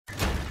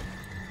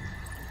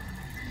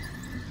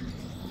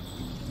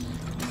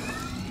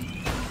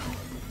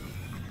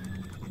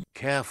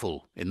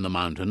careful in the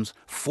mountains.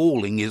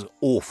 Falling is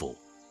awful.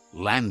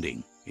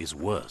 Landing is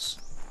worse.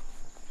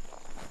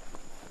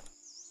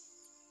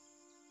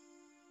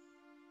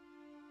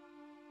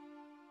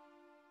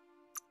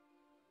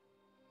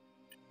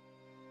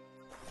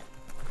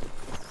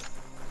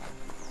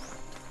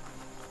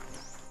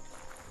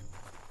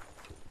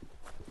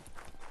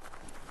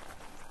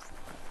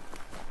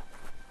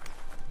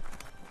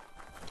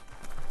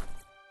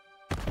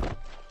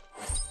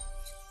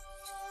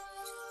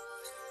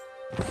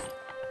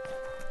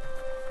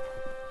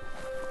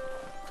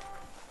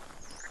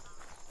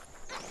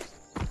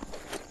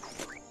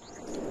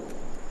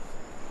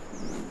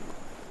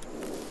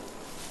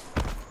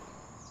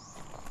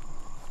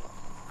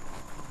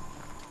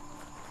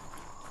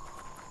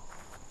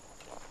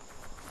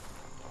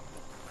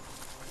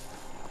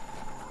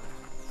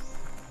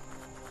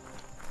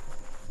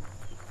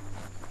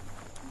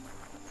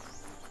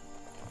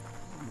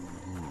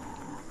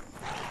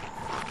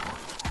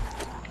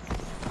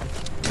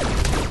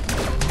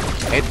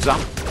 Heads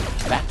up,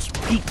 that's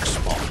Peak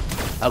Spot,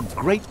 a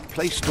great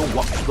place to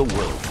watch the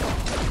world.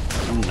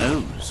 Who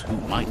knows who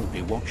might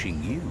be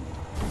watching you?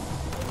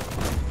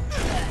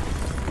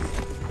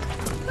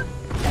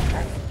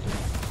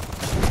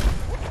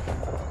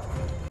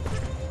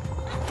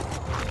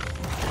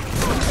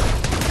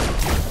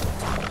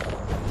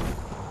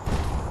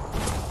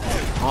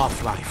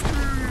 Half-life.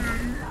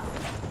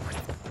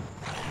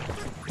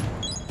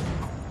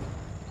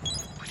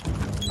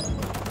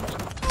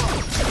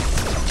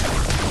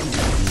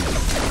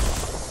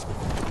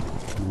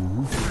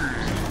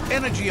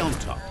 Energy on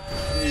top.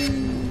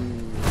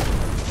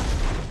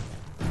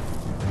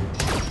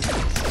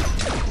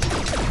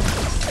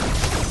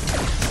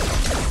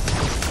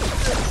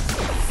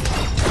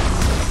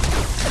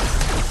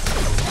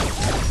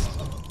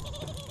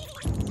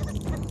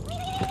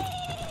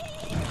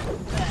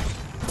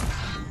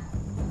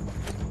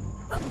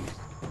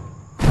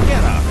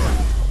 Get up.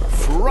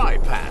 Fry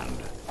pan.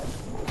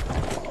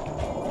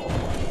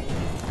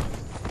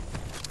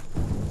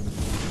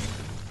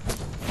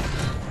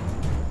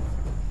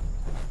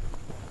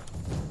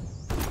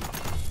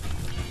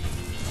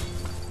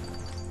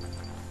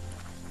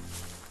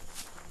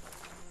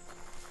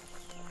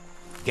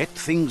 Get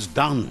things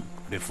done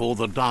before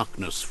the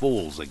darkness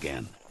falls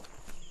again.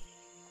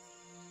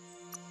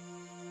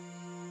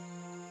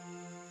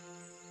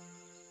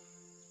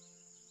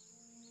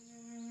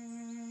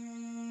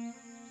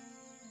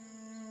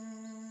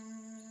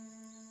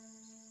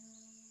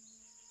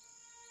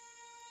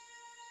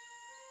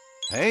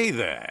 Hey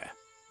there,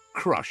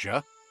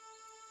 Crusher.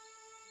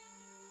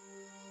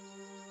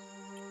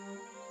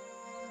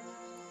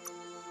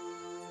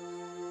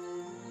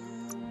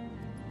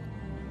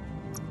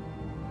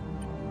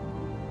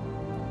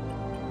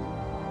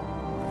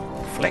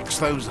 Flex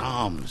those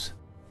arms.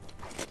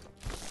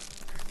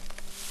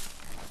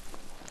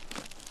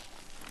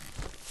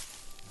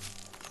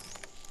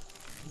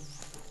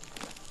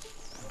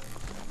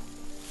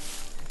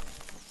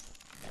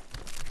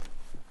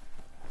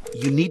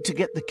 You need to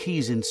get the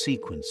keys in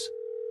sequence.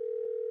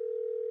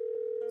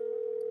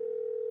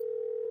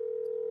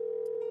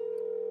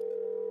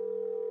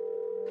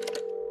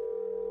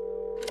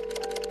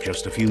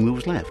 Just a few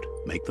moves left.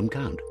 Make them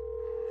count.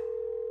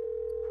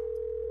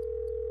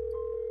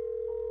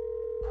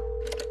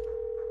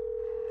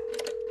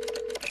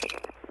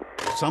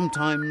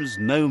 Sometimes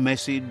no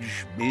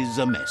message is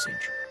a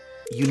message.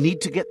 You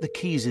need to get the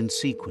keys in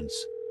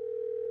sequence.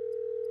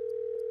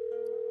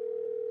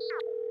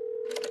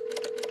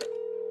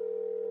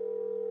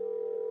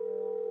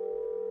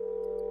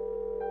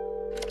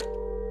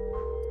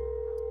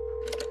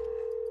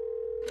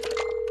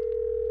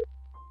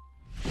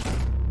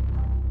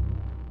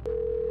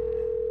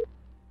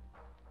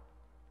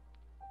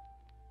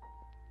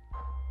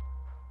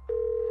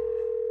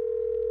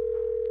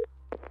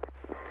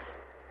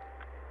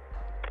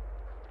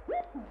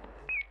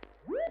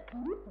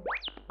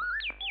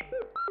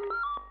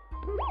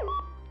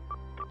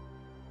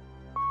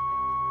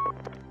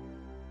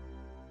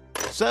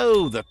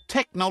 So, the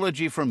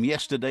technology from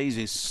yesterday's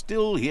is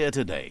still here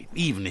today,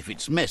 even if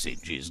its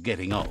message is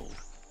getting old.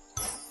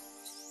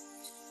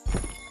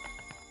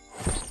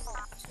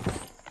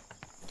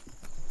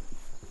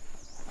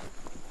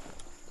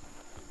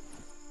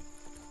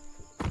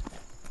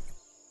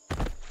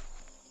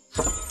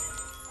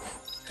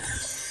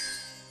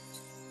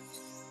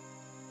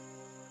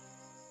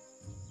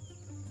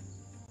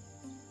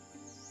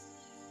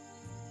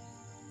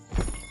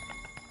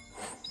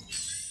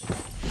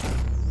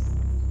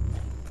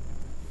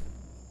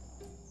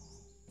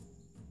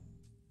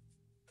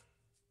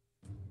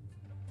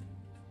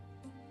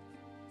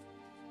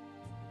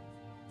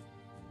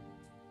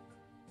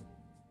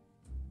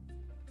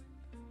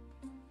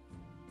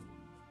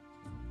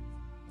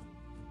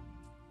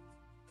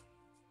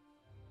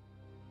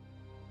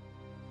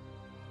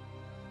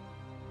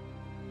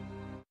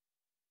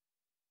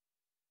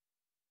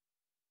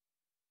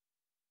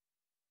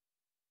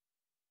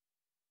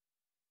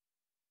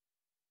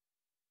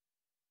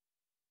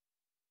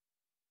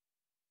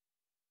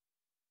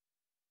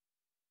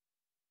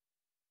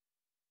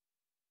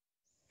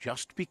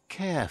 Just be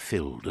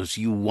care-filled as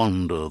you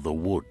wander the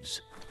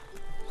woods.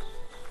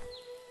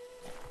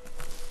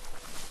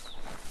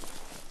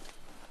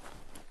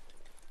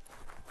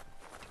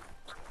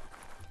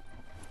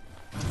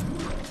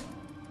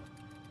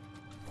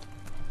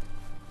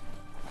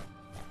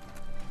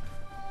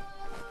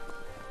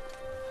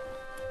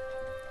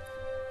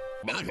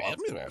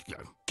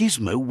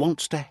 Gizmo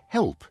wants to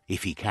help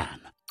if he can.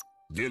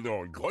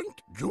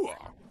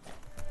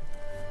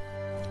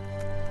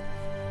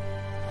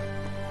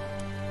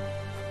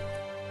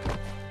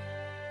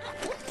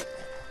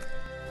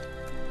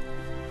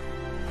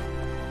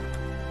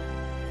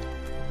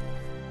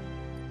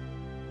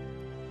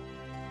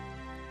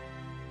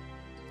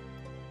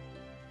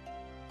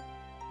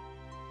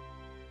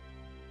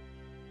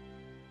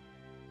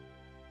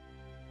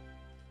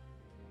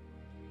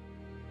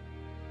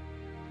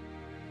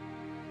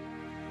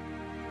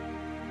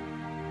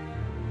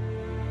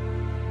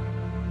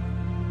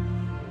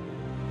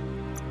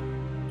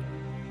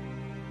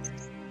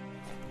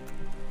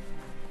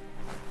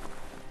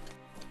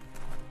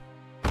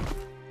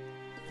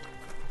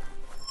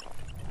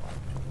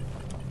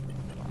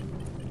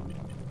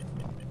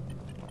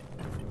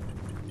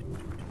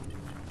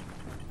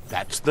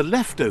 That's the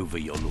leftover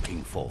you're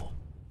looking for.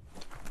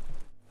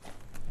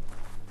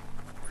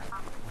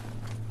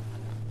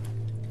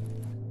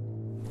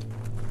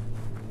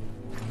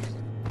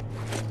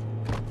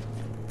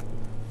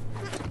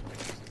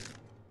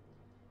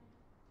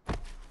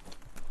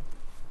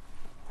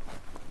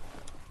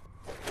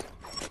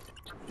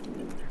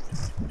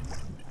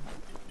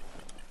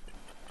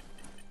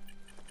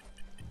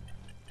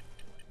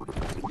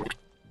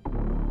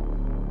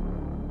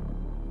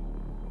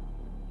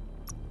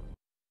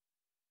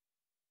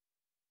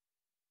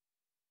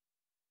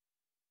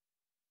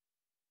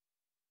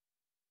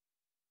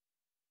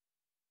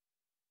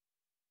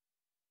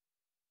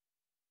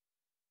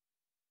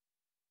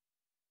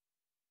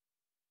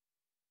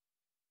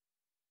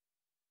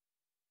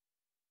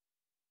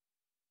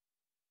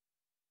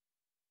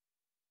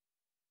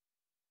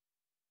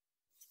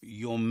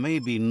 You're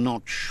maybe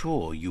not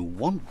sure you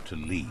want to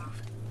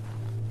leave.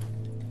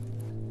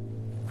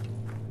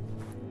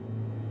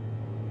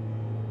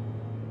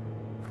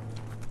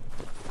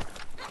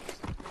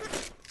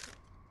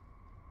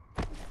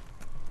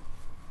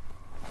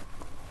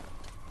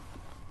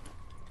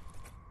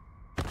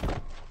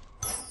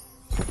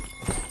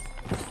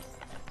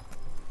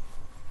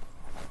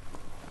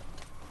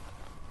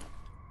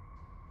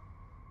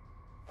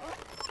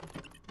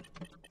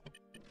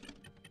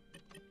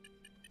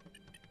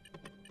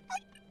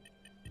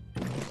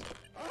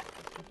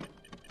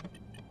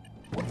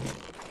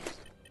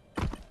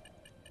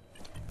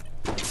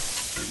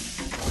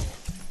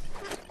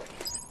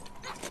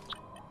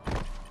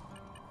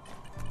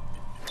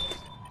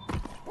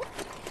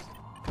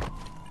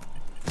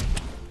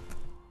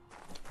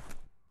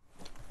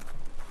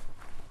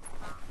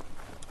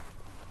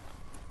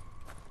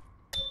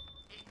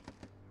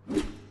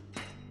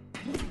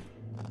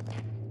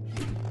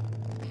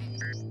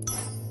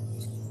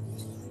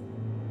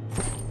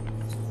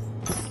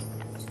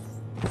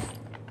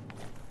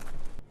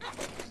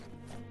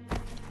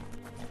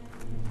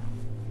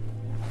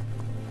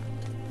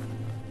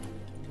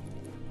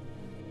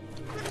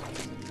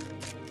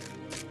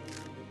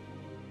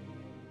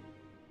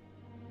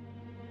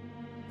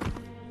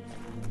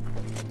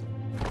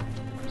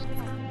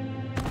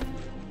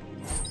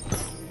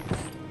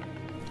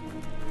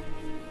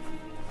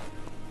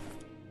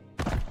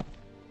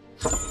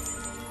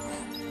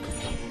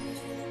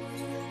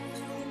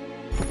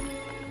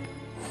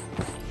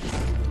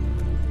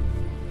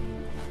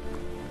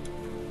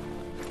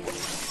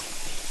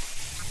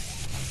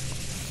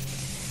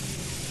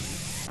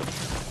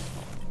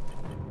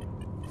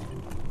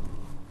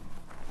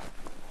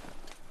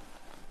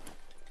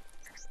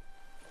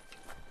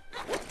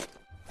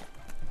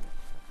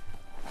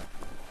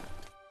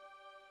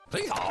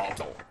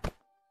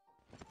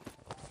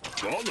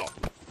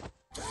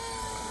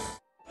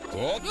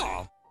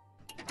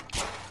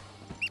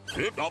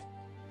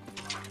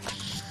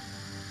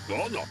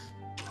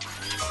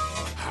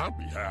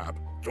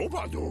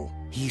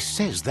 He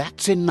says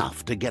that's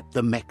enough to get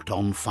the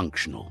Mekton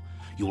functional.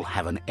 You'll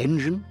have an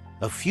engine,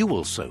 a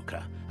fuel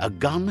soaker, a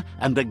gun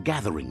and a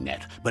gathering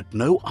net, but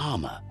no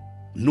armor,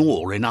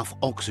 nor enough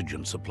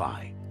oxygen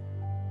supply.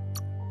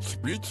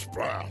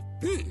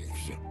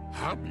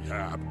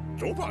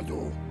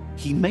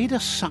 He made a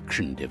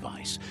suction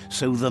device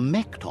so the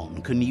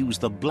Mekton can use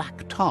the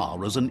black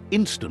tar as an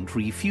instant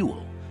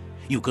refuel.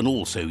 You can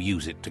also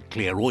use it to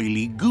clear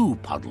oily goo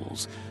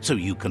puddles, so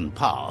you can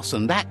pass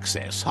and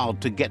access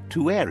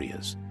hard-to-get-to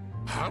areas.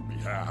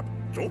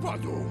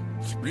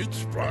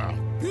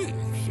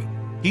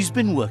 He's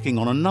been working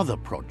on another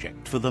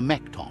project for the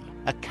Mekton,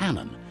 a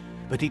cannon,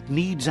 but it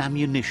needs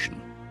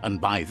ammunition, and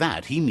by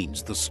that he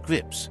means the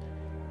scripts.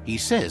 He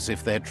says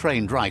if they're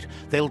trained right,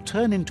 they'll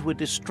turn into a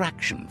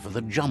distraction for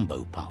the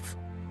Jumbo Puff.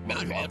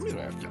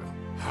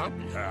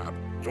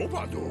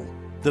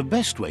 The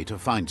best way to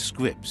find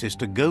scripts is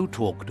to go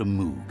talk to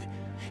Moog.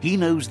 He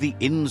knows the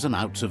ins and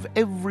outs of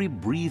every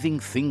breathing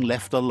thing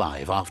left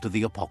alive after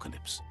the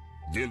apocalypse.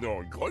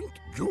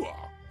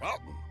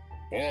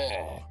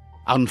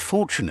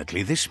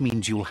 Unfortunately, this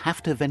means you'll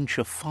have to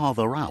venture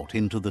farther out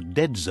into the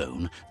dead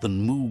zone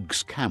than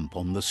Moog's camp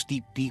on the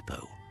steep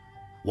depot.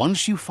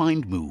 Once you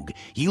find Moog,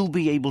 he'll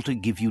be able to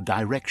give you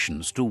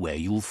directions to where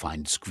you'll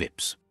find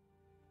Scripps.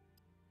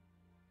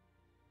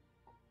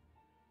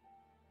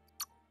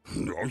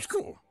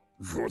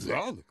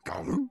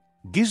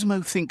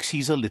 Gizmo thinks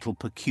he's a little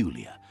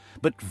peculiar,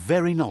 but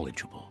very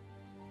knowledgeable.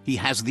 He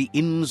has the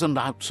ins and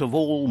outs of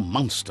all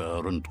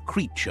monster and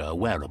creature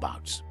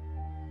whereabouts.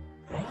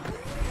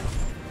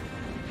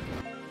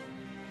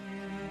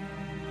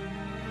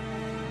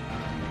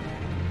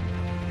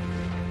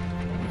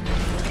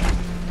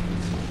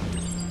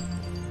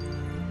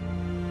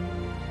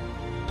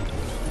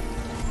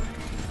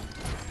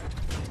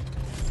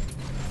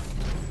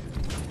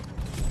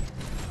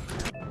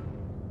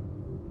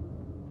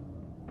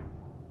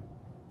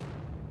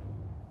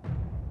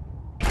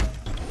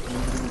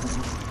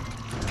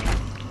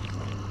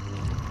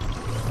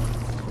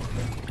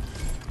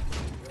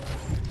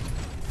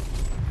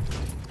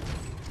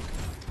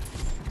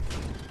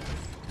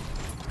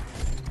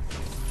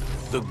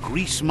 The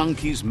Grease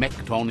Monkey's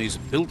Mekton is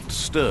built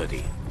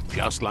sturdy,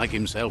 just like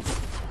himself.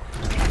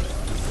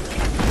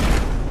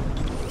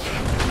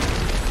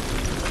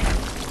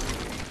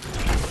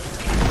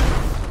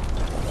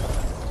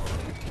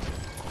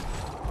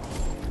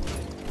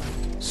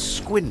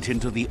 Squint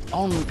into the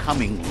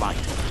oncoming light.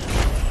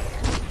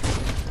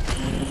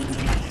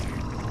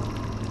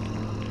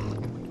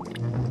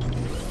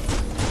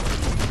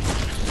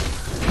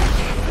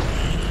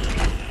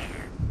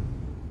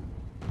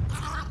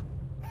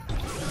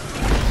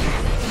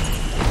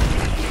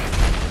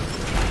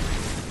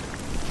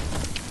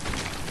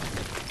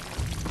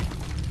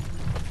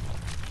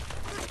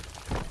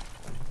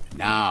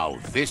 Now,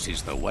 this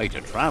is the way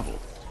to travel.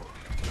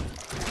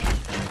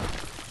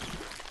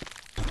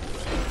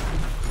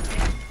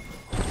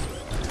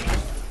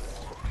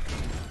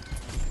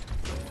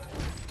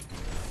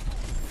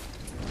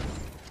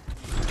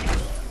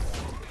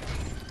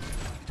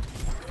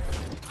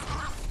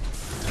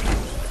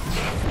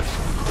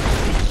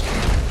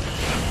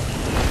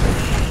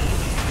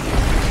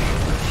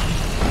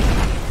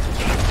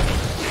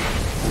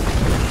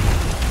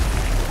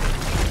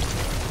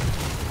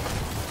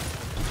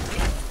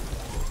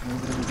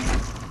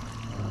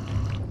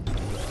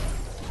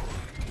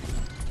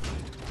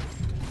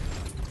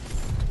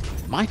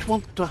 Might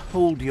want to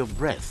hold your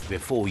breath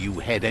before you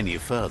head any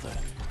further.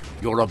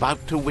 You're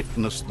about to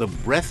witness the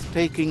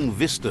breathtaking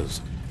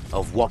vistas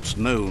of what's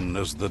known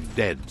as the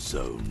Dead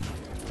Zone.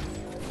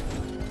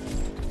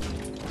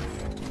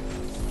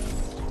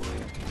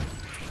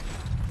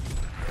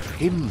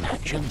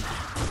 Imagine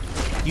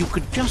that. You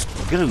could just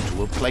go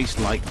to a place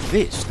like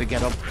this to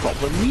get a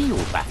proper meal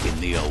back in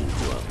the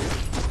old world.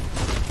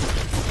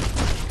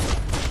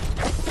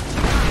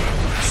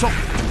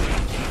 Soft.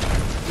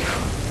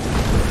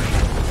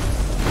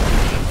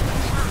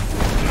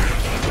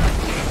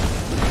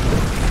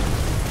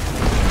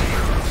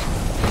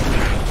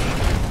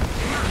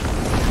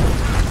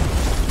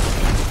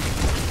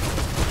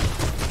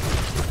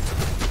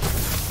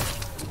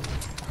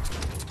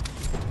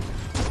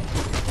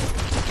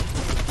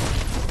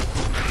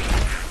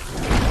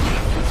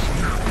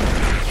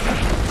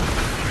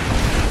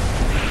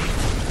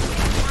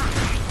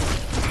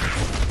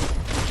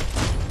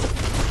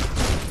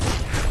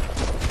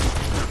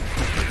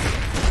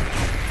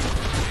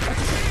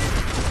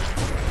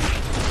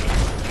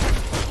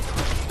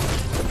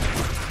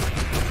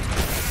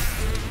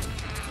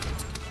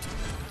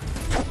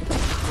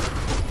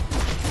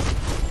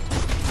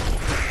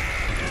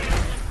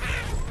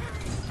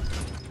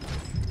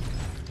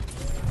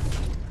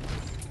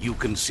 You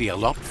can see a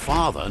lot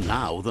farther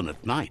now than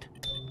at night.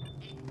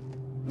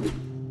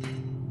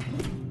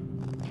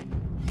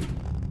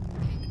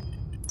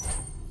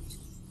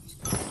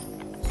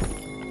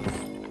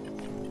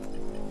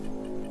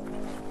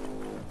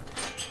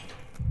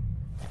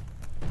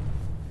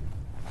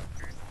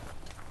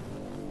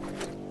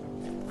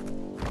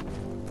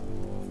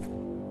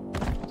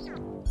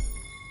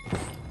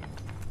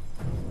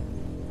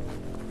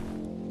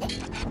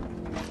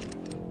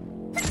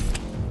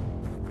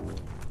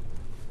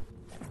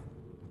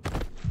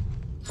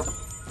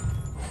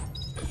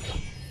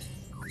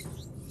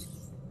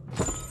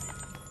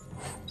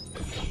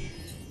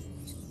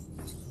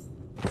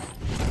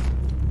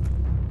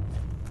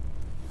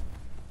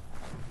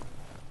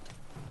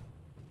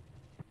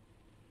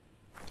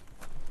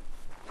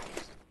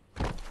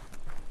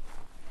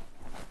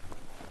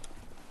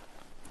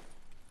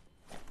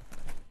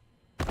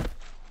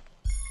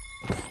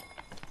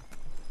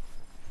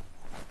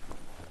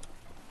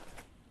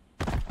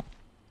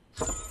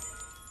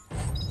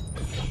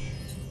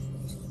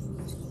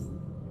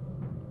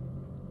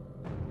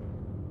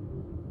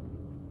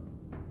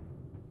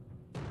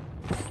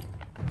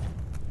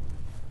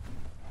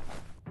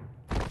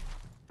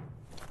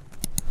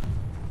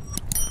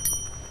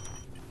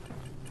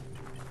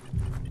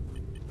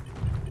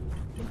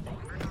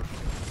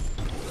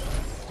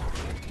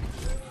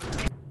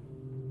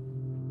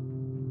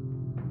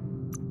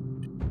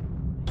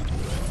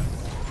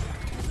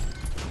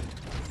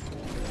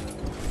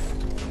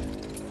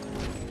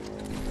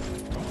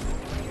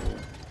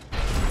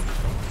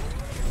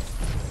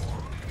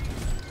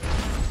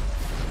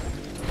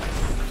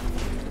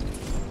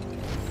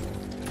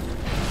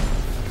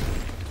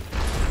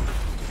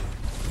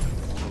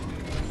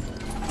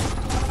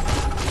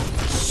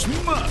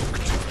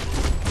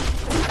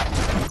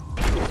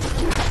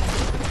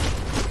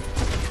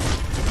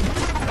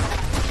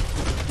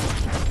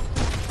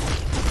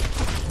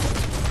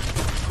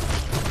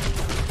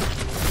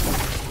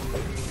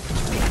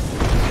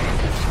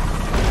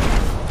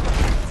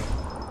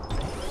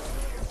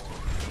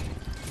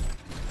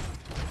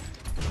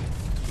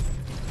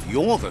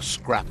 You're the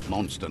scrap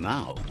monster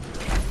now.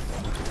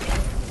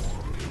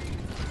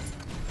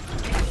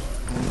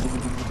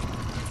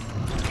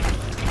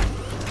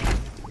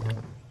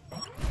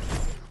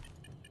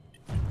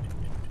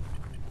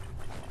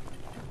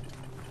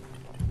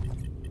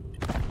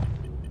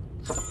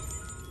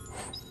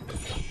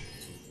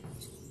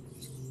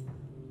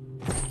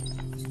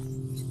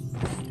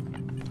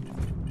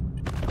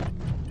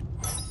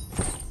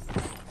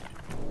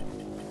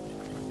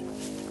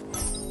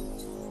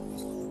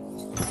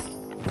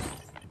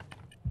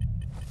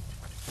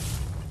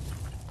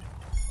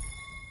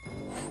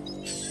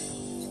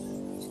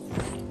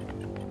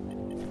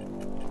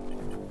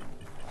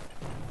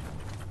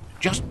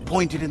 Just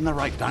point it in the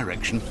right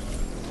direction.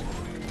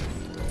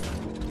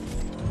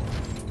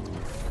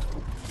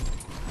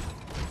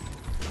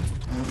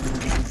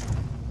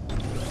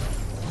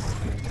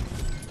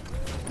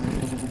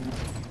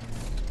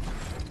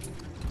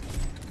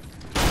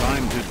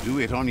 Time to do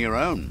it on your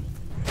own.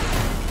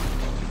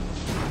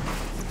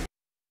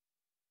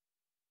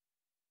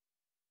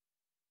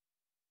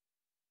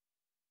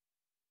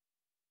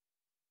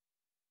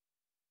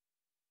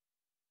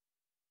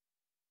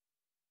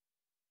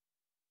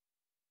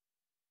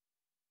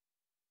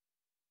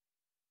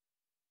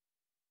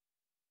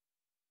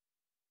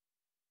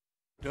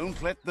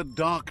 Don't let the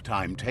dark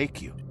time take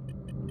you.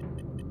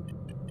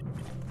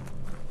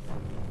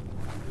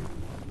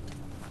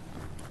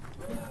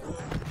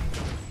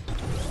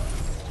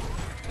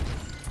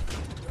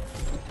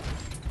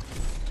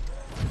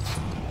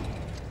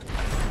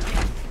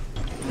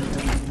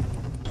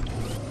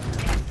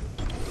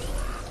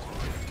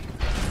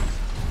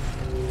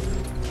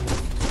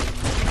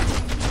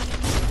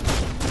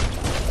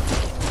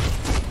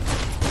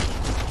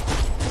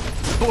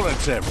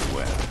 Bullets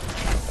everywhere.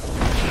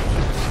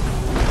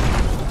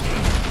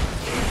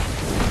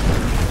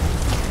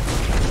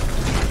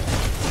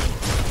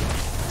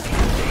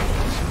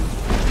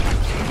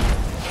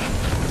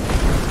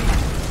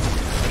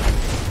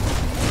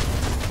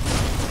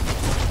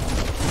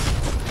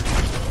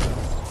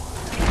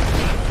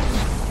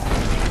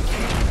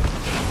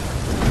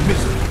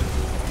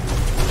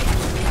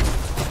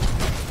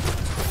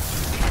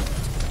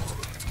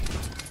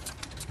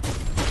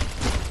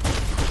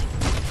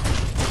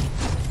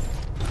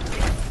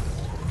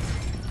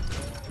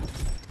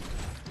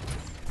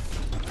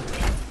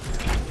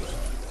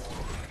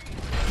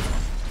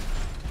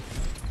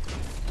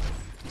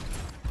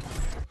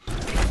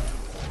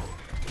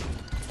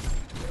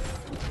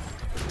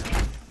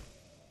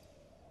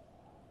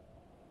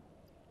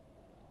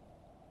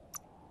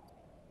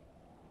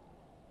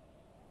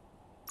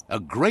 A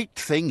great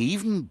thing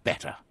even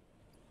better.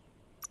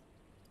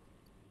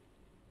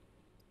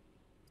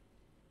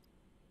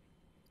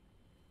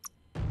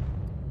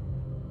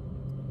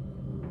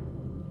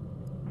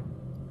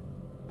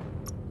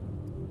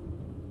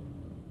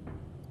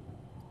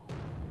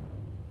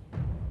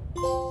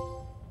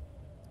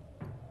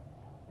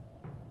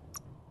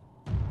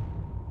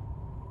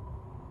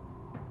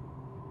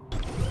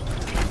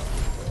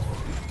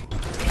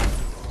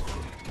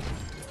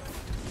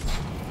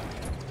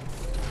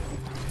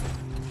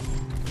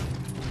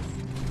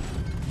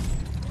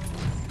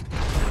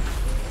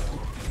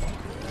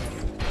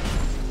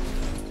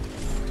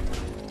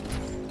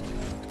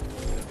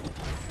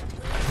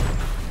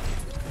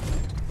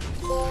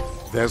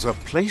 There's a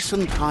place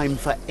and time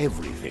for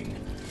everything,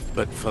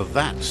 but for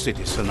that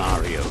city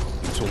scenario,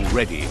 it's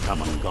already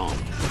come and gone.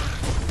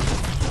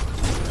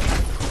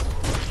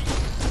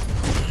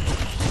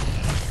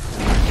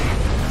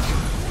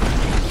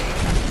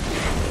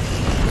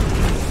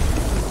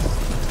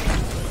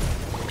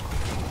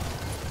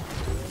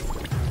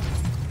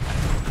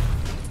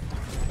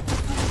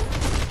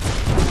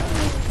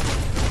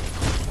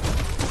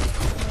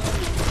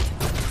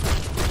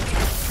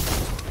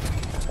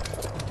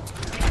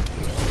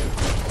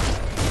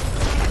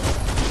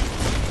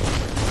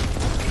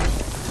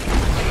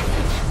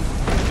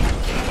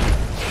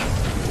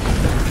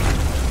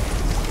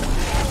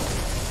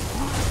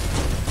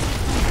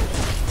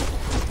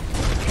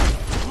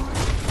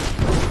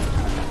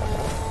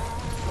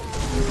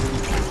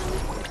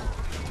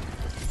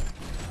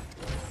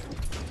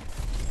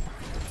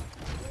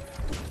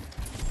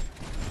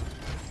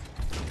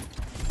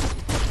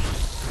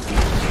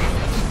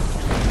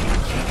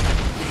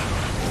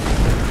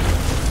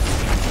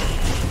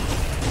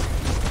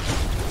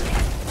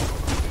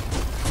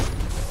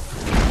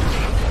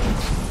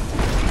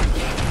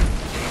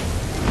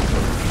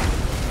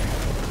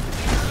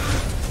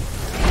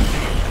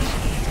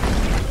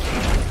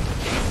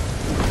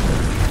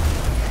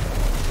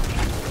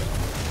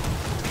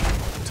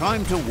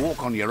 Time to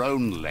walk on your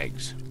own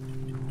legs.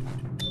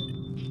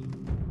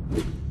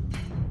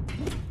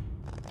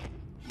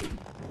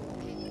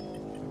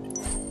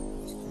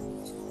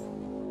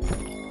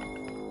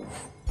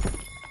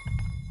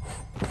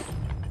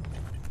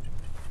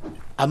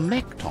 A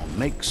Mekton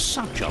makes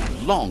such a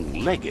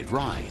long-legged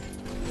ride.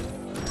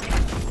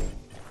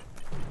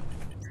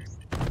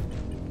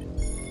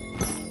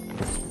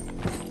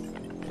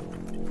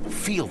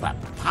 Feel that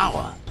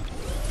power.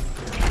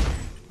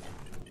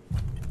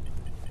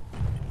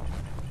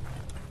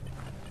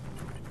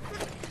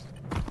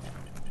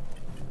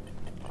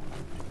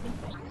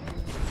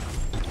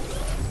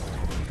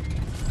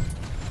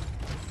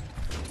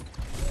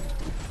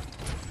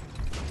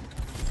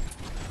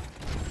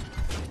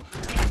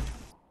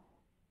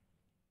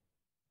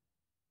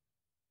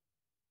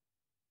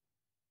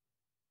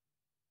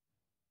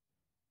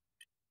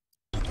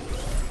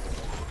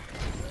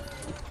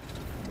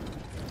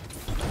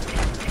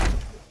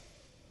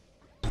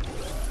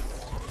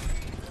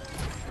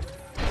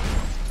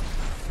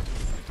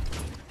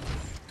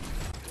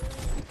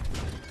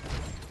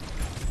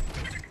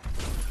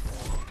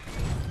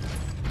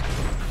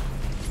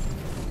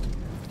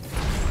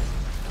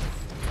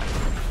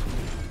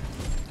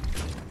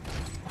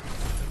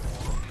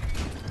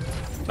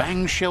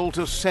 Gang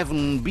Shelter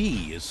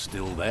 7B is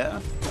still there,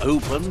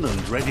 open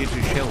and ready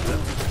to shelter.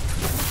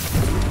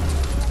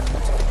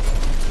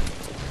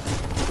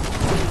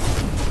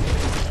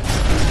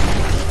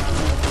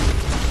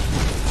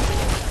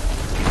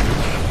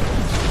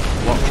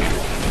 Watch it.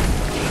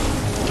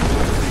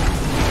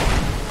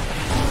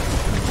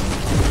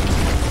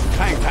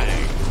 Bang, bang.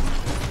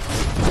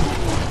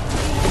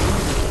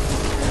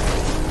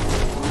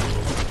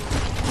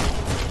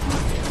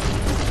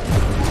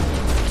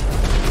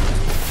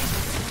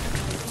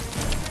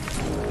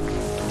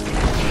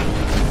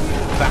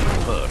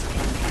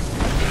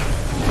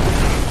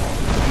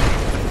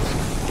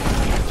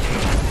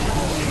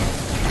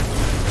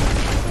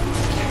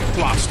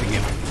 Blasting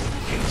him.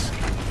 Yes.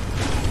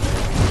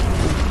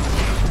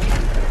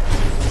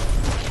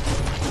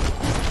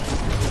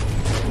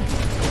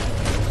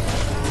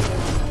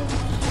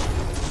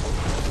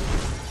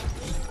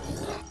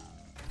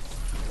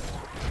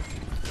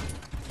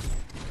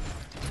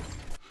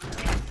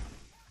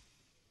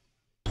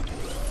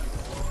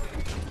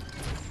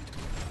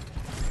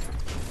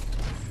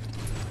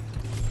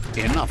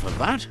 Enough of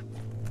that.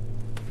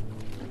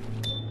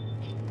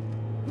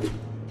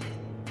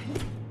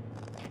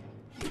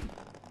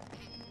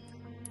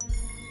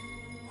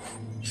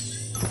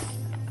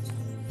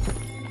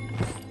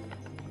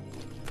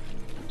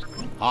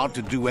 Hard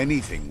to do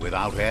anything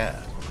without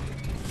air.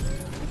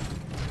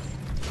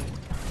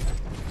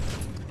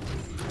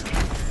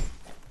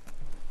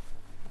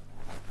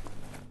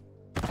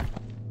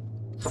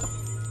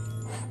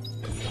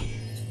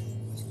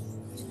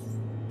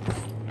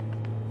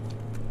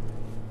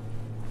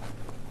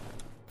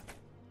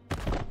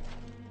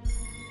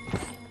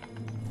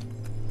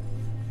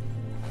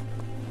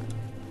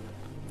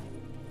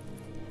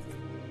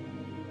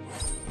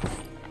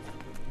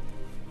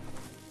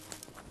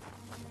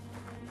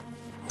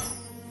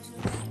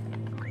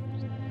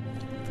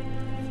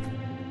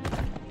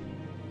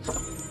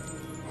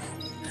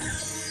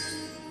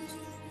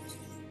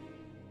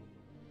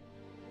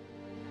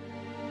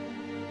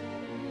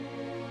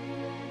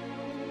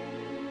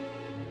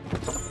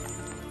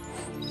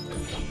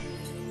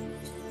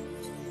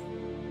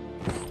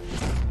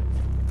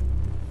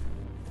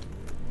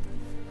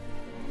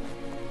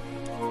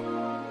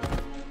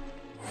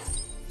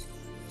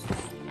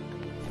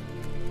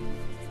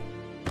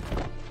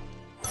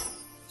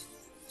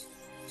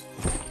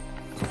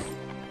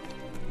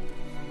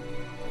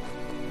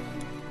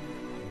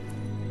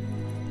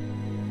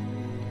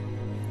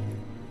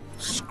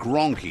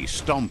 Gronky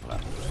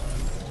Stomper.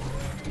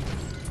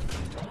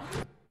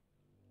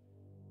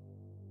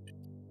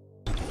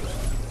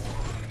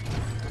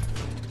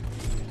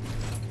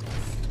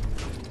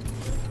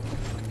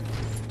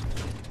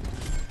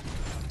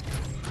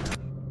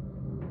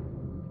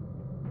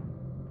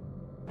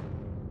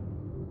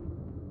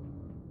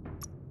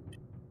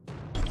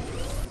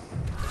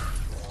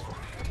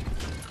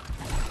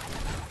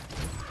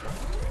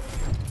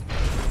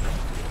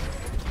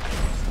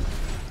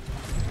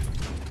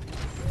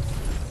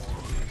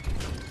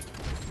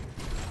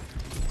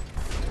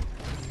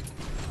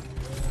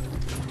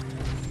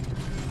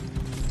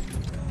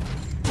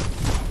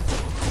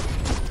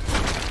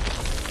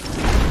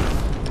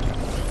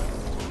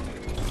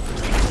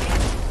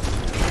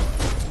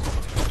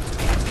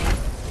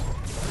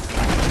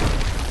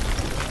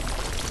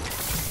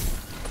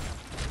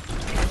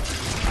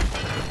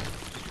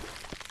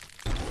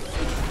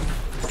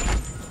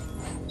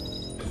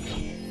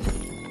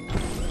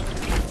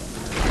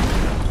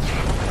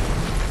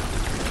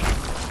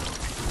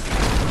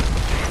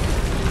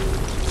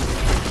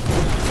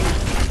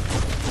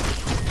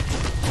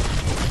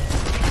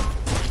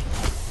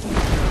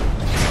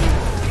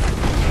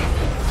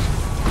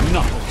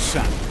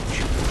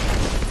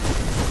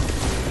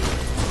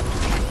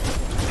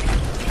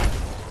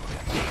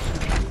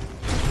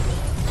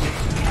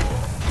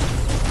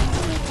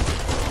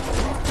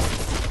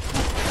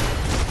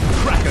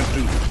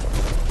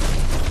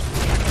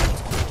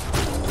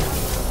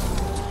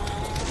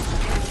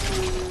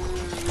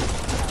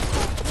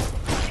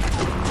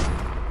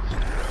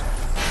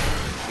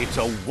 It's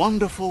a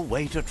wonderful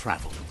way to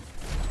travel.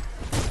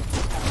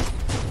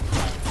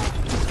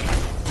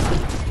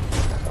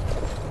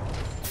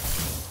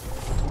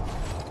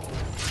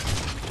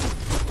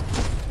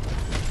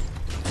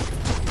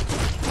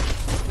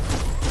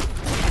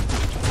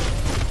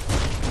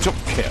 Took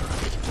care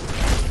of it.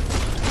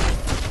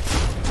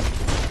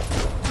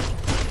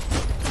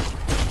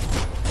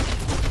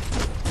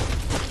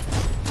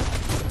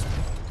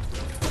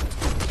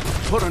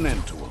 Put an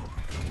end to him.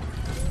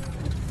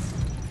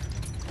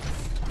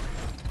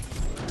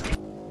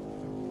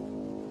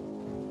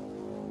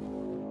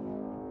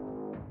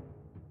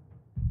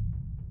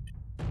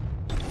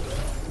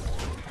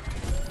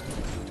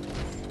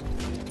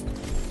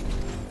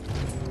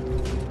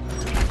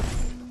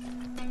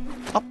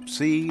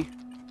 Upsy.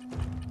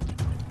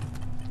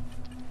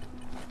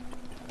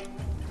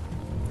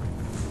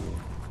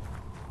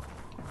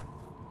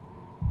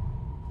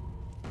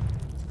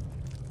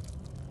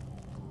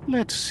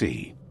 Let's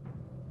see.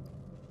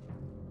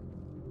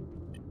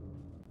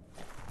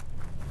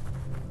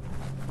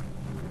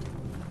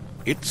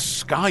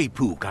 It's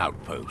Skypook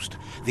Outpost.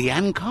 The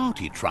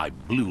Ankati tribe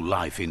blew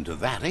life into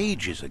that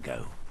ages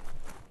ago.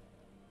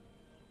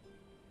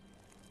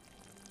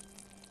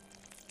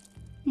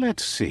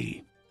 Let's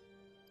see.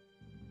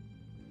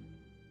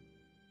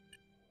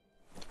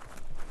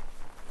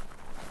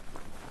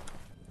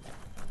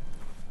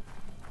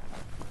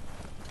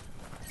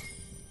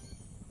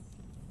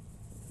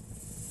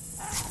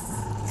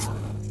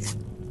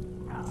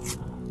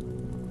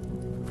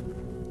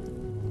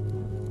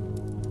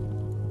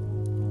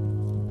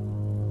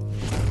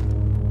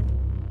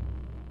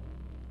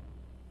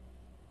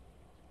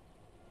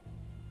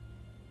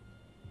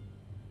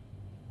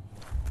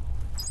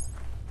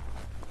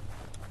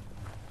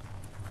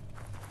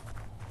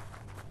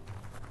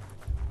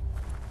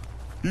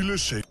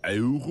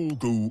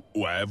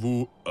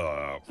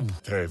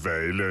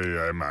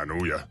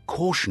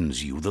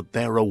 Cautions you that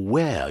they're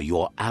aware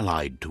you're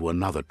allied to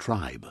another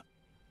tribe.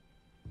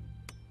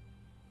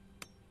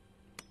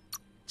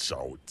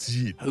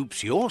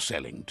 Hopes you're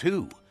selling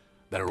too.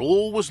 They're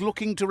always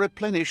looking to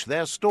replenish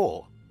their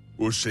store.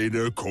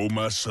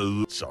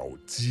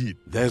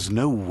 There's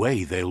no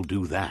way they'll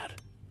do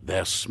that.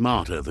 They're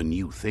smarter than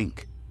you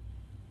think.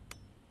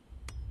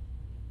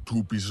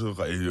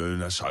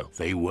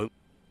 They won't.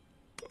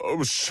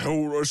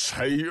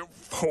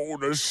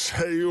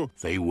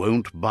 They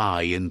won't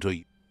buy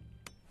into...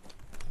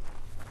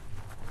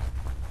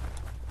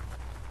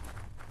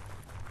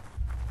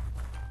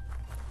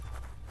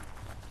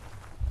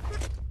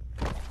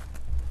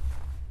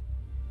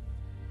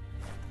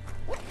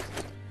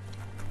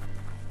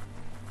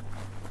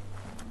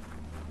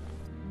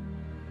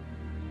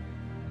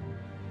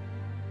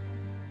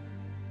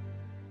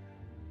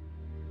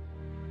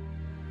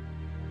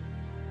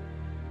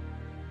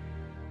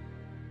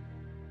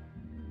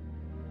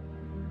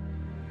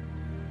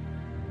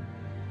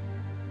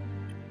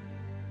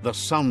 The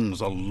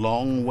sun's a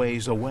long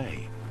ways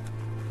away.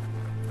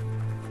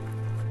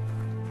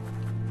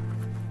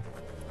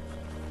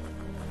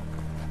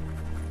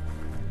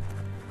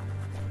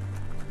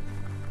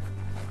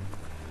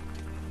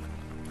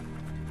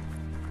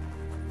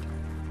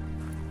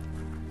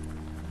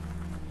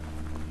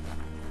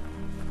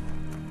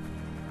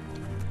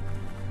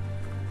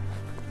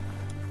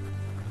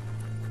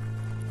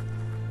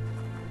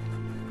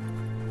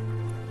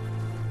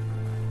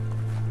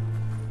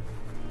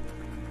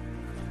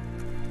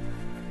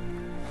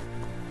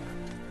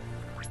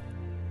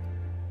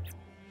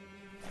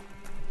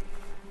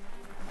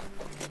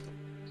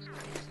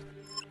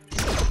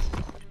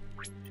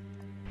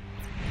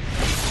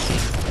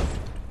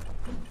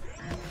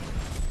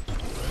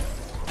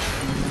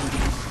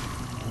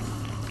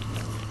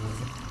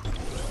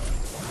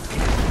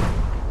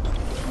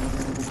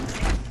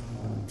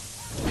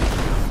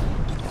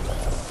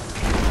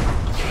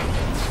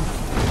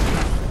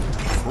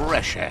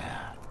 Fresh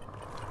air.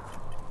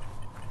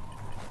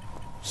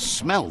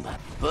 Smell that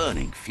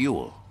burning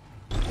fuel.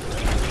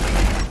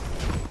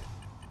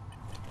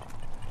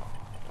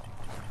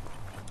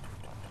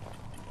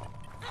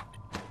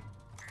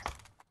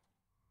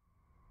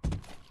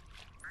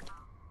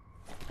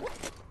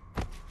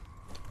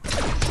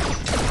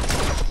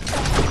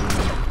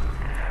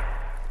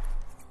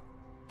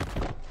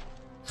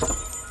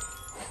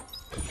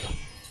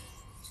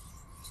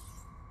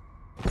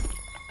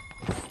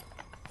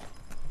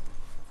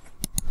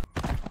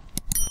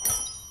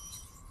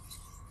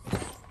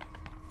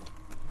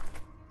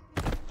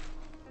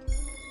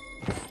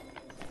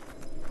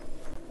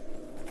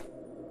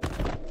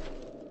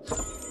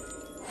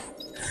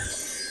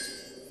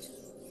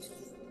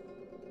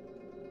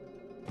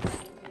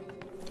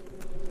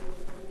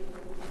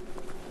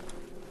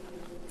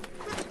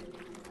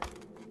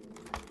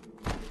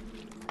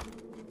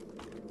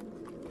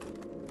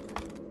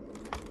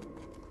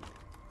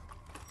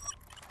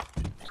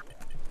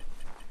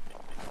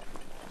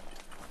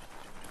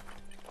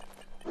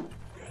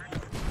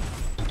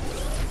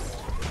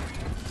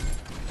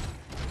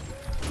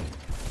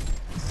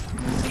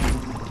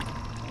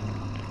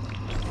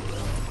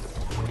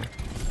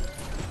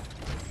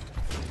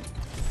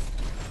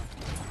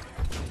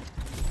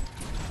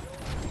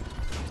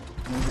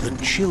 The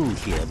chill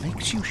here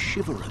makes you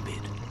shiver a bit.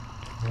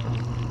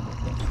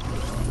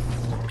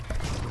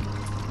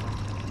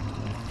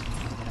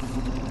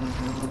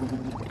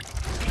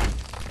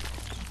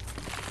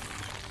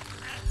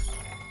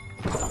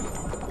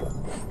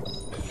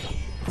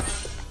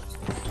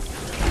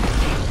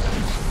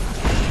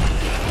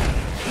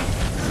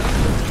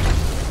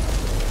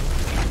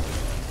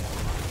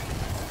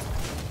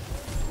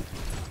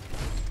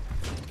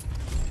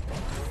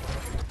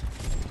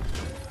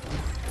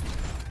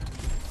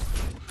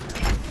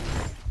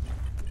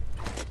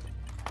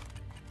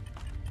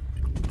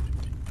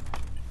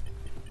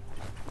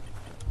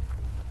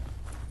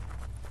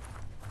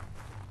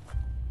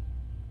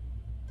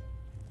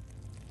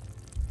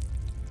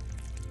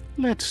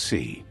 Let's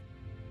see.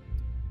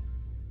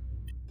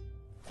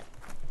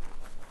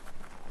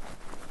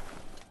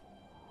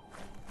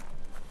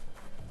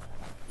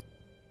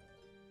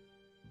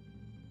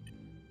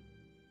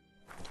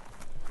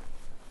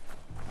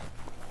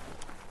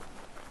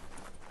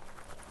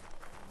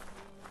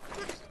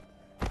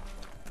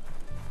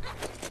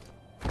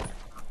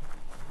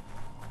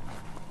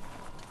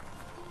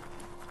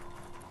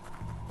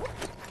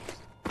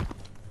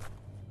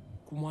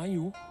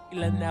 kumayu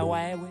ilana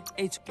wewe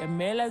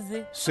echkemela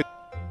ze.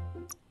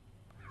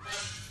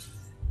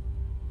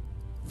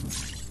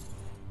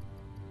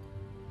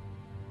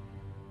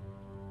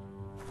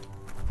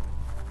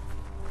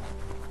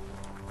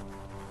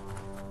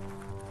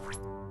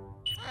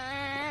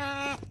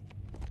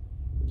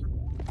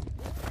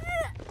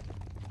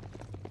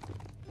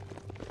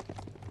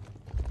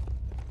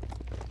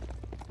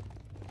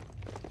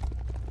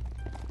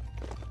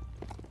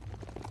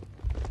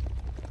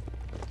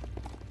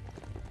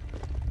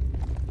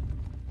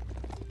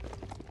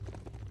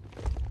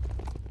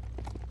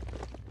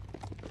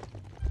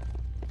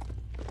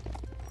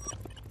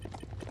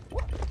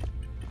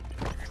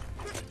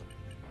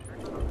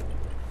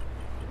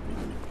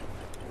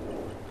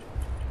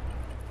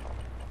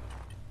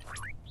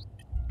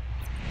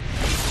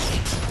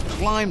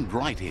 Climbed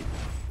right in.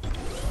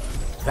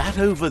 That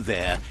over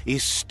there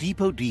is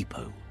Steepo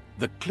Depot,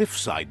 the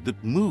cliffside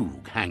that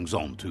Moog hangs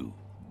on to.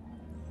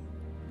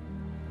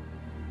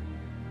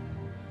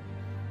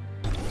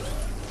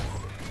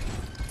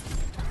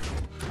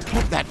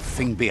 Get that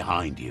thing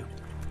behind you.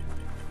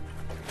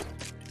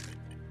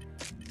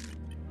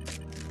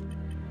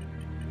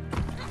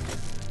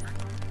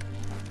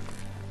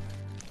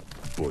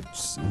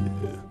 Botse.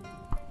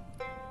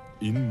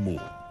 In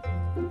more.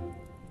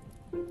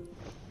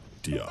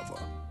 Diava.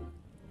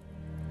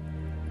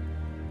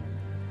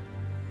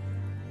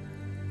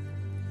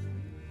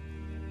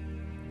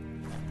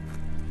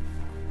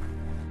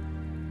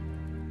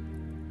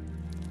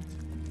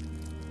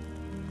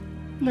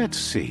 Let's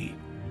see.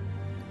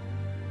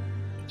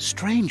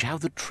 Strange how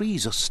the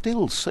trees are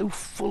still so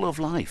full of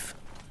life.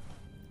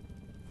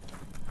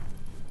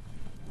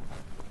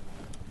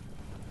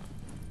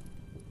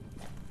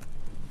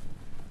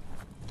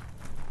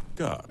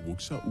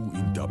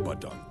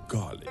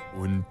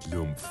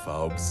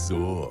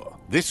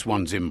 This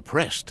one's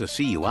impressed to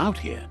see you out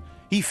here.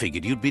 He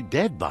figured you'd be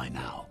dead by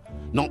now.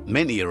 Not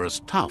many are as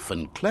tough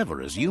and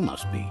clever as you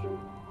must be.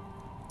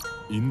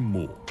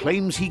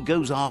 Claims he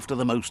goes after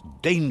the most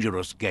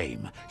dangerous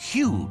game,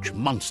 huge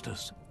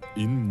monsters.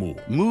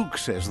 Moog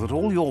says that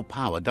all your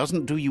power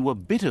doesn't do you a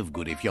bit of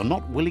good if you're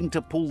not willing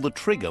to pull the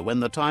trigger when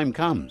the time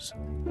comes.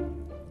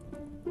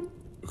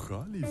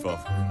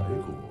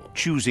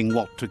 Choosing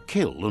what to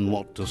kill and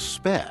what to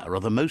spare are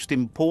the most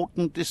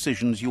important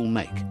decisions you'll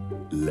make.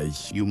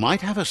 You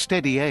might have a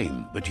steady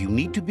aim, but you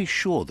need to be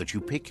sure that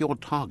you pick your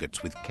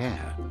targets with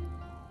care.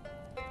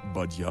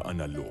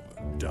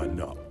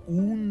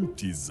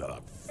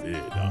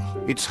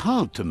 It's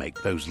hard to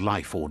make those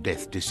life or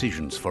death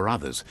decisions for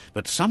others,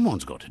 but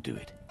someone's got to do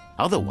it.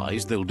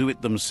 Otherwise, they'll do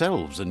it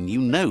themselves, and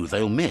you know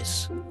they'll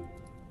miss.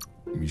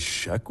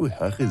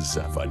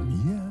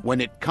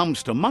 When it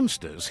comes to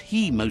monsters,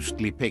 he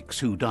mostly picks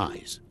who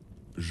dies.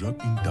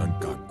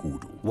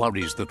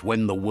 Worries that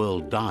when the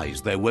world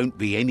dies, there won't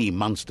be any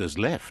monsters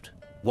left.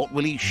 What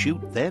will he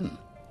shoot then?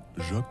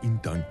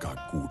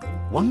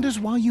 Wonders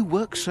why you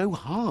work so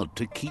hard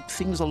to keep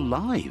things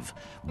alive.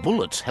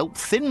 Bullets help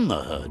thin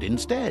the herd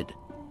instead.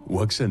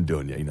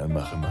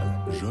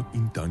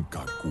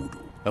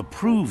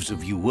 Approves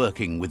of you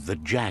working with the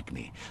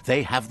Jagni.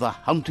 They have the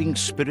hunting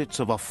spirits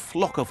of a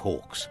flock of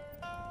hawks.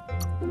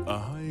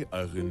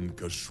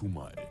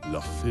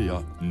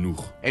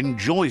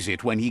 Enjoys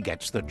it when he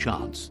gets the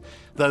chance,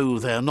 though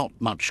they're not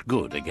much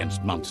good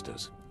against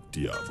monsters.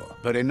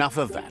 But enough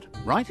of that,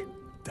 right?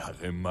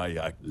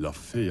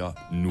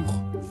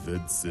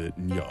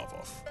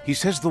 He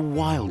says the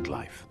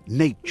wildlife,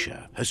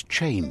 nature, has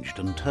changed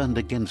and turned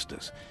against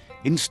us.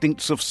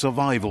 Instincts of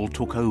survival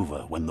took over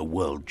when the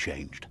world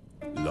changed.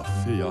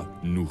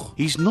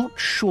 He's not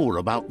sure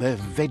about their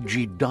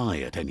veggie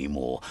diet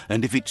anymore,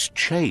 and if it's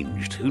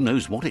changed, who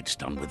knows what it's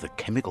done with the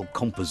chemical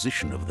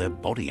composition of their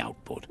body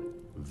output.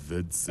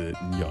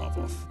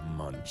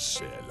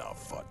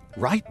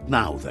 Right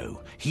now,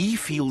 though, he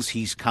feels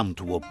he's come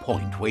to a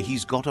point where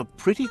he's got a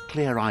pretty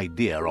clear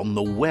idea on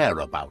the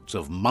whereabouts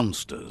of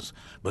monsters,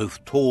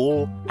 both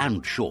tall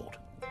and short.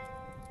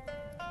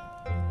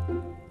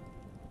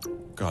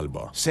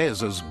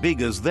 Says as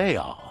big as they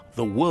are,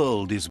 the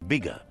world is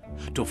bigger.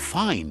 To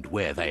find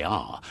where they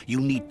are, you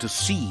need to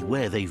see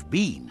where they've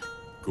been.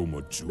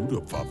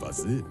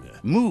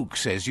 Moog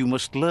says you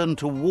must learn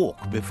to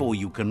walk before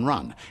you can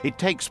run. It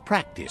takes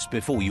practice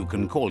before you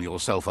can call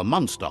yourself a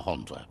monster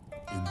hunter.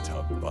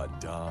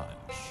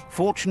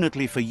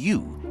 Fortunately for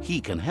you, he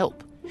can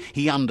help.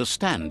 He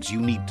understands you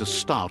need to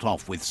start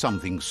off with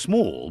something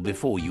small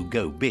before you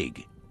go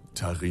big.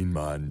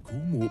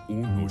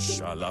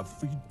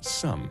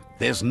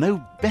 There's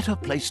no better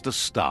place to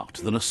start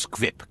than a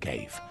squip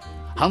cave.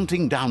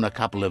 Hunting down a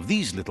couple of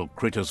these little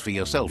critters for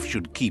yourself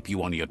should keep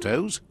you on your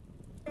toes.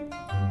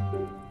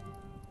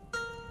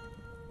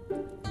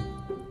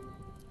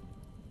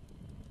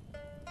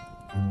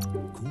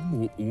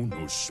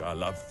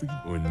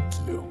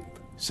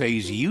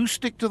 Says you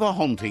stick to the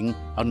hunting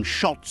and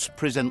shots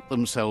present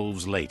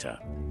themselves later.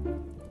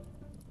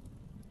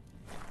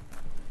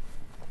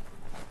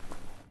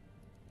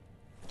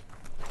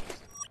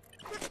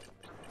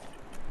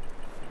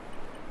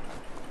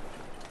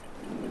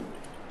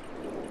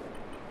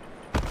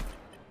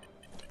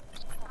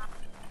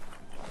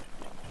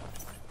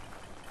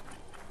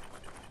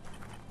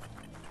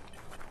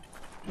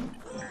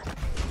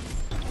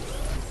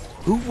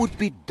 Who would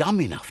be dumb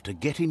enough to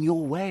get in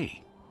your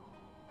way?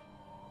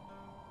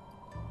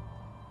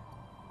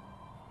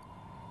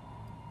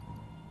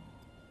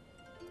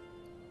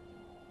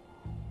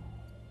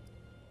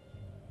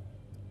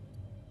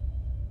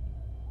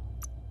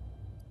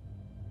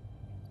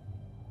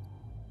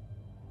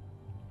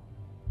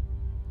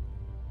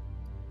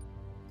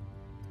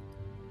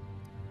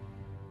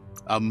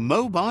 A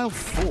mobile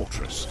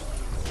fortress.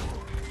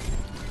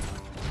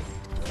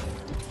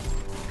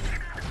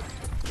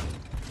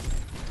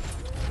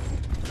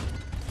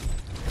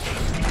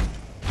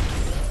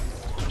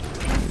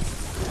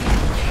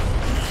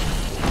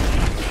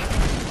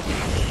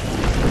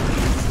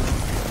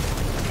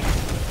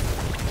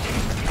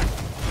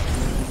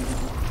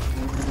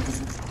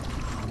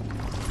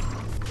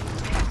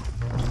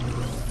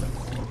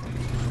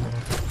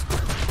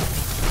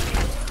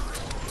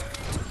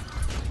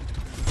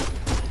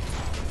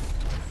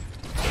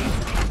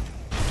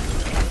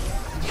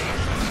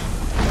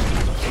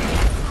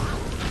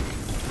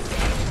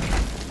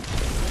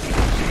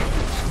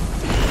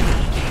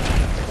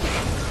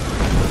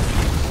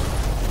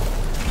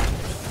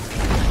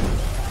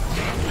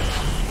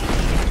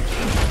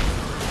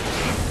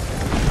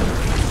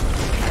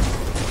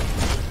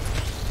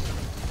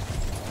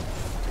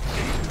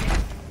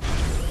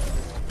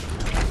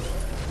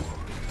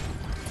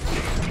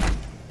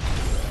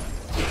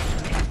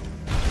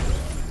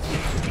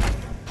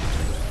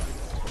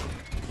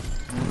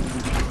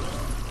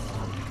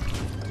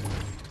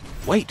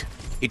 Wait,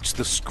 it's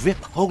the Scrip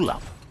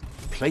hole-up.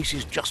 Place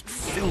is just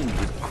filled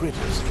with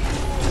critters.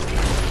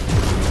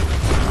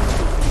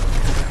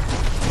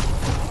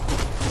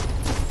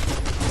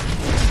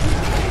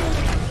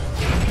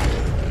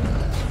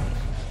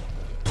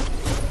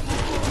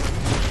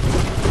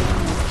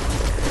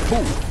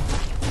 Ooh.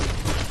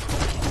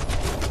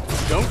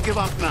 Don't give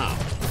up now.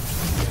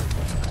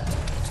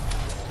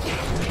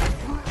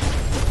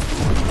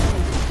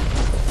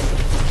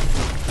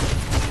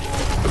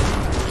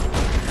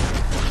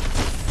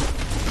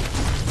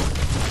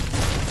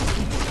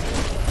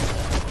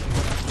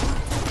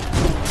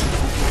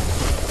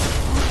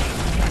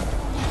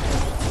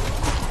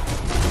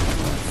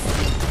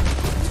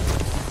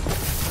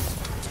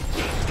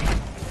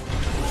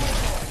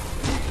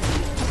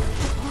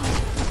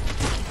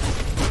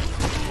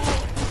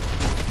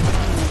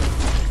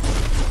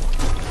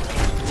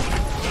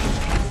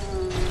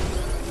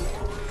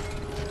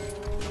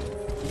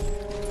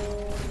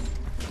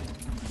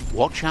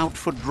 Watch out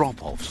for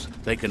drop-offs.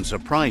 They can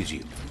surprise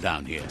you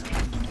down here.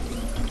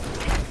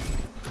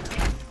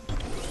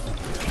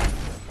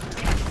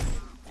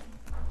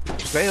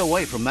 Stay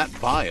away from that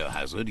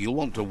biohazard. You'll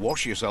want to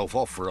wash yourself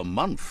off for a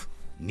month.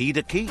 Need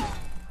a key.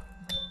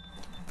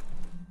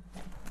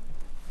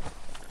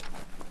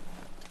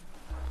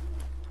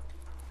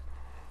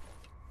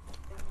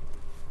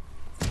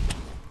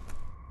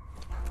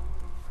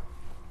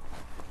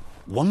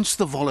 Once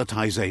the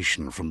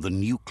volatilization from the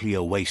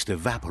nuclear waste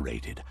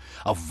evaporated,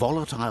 a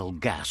volatile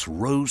gas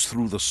rose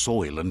through the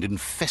soil and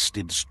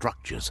infested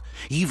structures,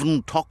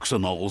 even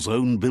Toxanol's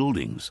own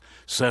buildings.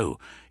 So,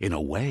 in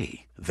a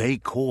way, they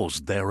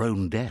caused their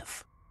own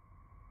death.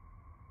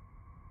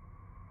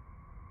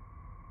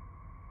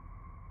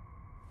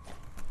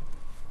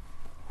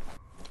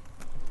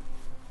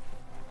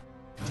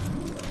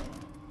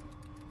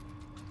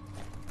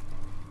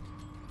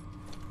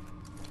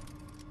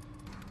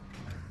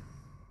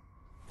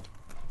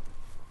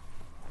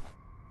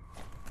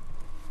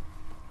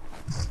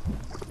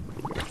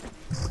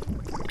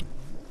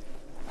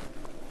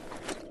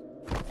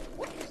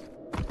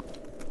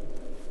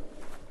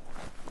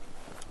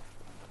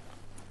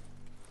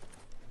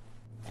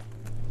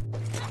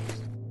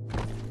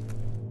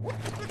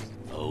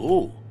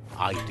 Oh,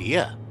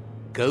 idea.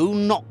 Go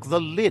knock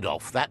the lid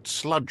off that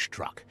sludge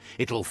truck.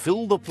 It'll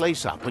fill the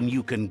place up and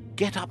you can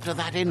get up to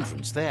that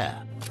entrance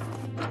there.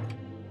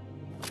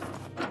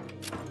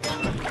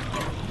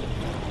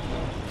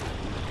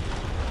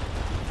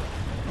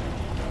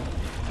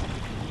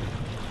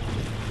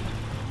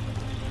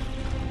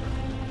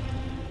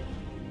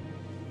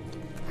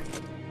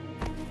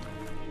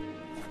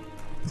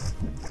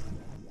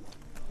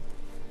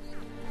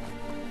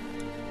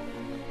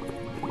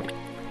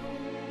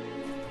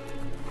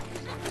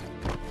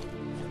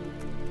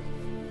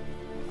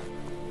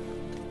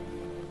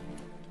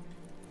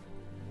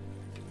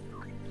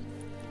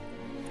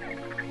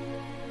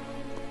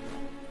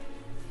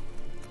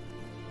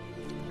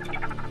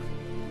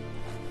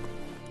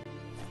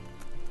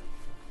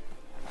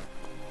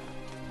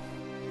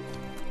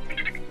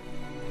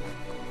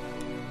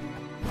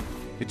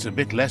 It's a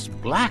bit less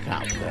black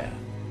out there.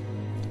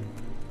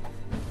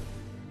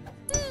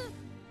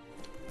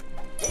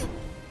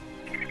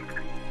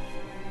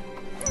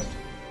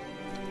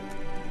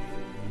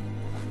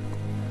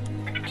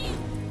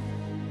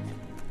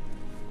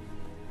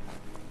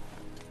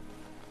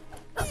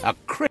 A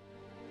crit.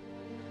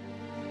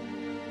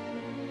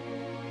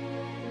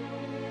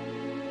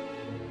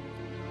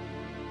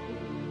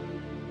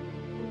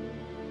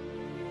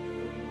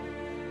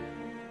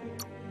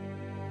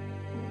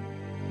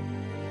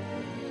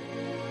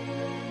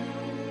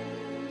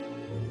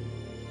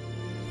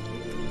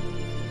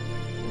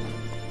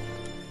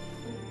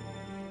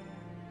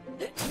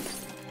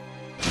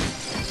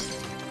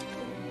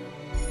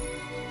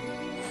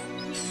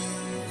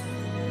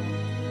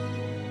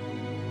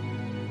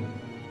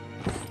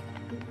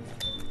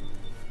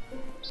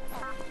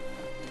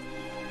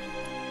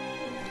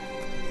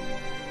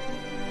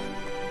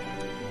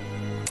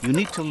 You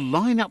need to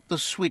line up the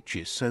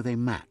switches so they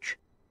match.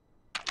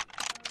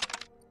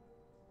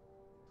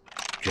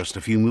 Just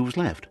a few moves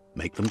left.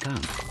 Make them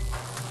count.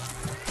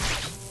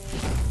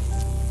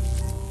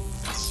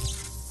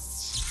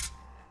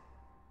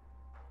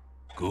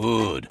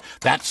 Good.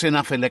 That's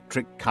enough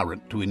electric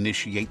current to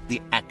initiate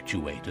the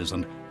actuators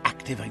and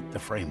activate the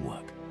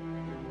framework.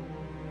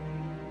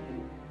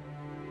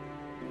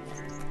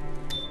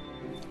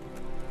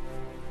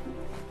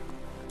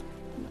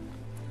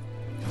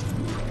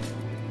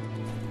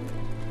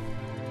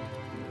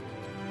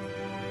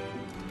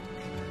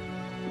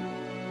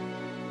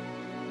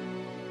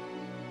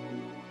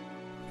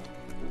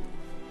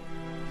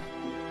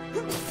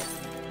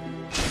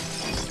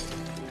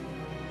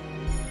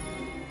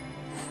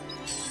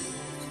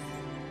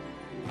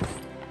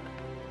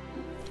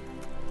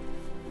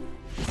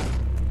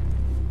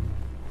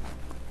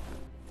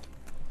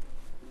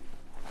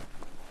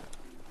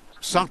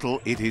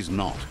 Subtle it is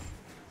not.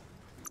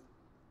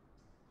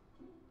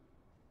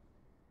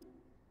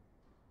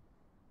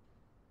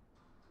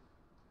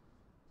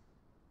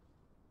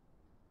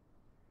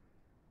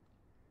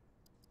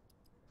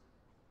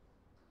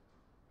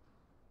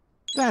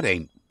 That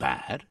ain't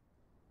bad.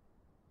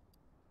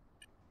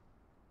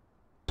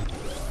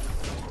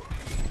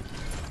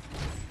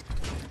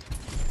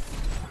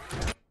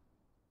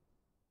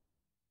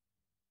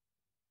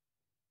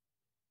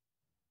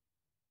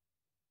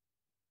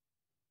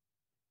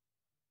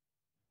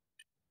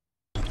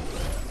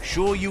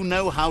 Sure you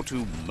know how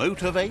to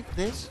motivate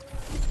this?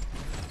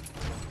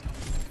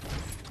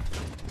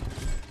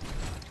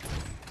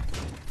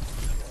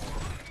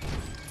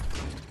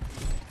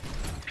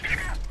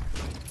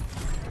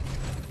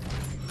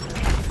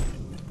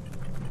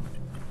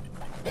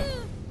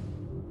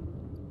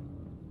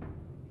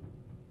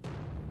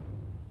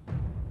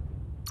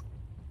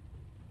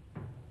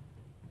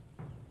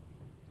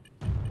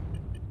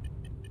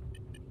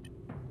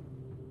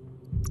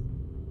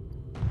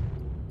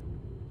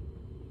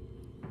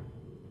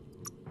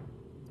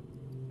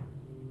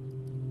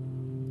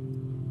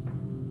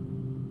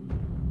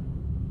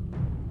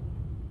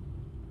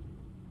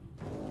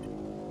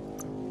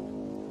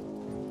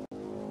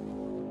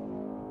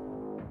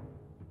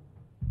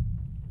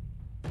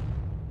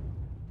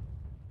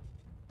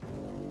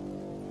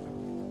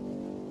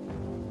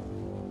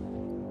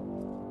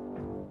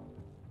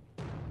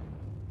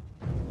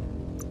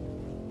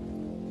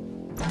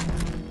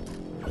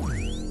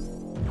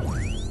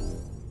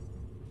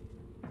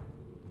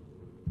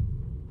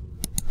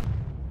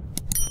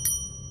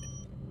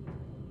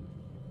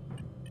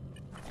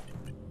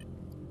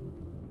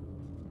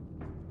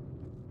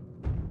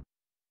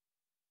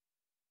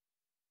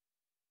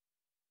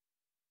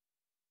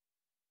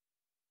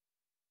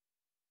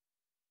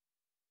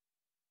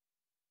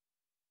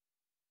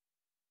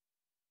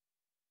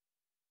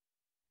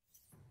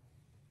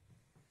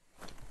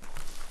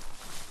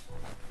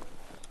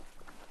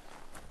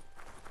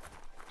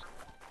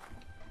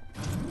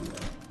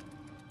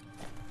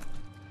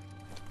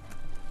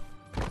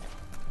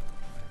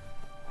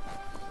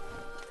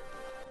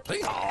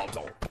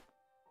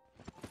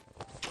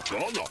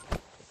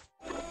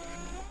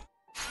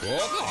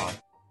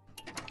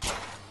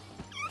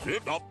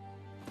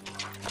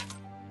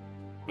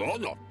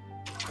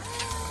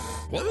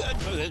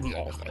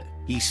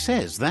 He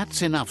says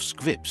that's enough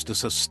scripts to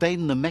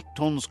sustain the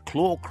Mekton's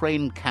claw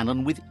crane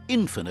cannon with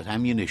infinite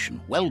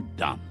ammunition. Well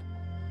done.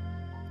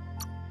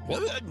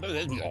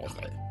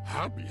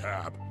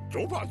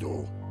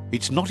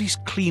 It's not his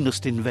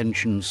cleanest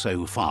invention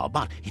so far,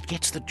 but it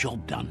gets the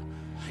job done.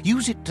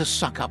 Use it to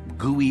suck up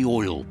gooey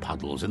oil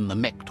puddles in the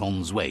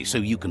Mekton's way so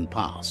you can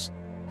pass.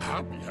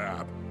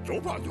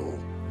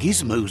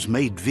 Gizmo's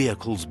made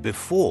vehicles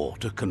before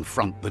to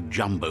confront the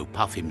Jumbo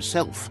Puff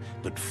himself,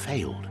 but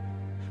failed.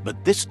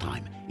 But this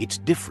time, it's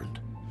different.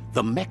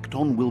 The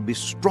Mekton will be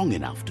strong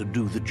enough to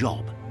do the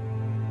job.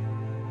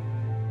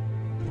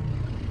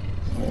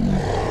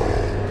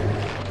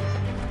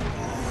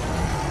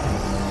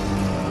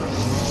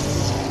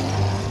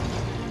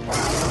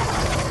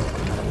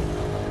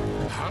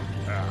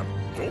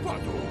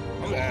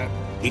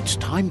 It's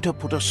time to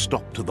put a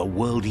stop to the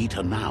World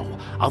Eater now.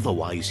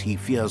 Otherwise, he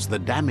fears the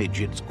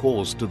damage it's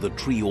caused to the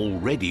tree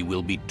already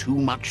will be too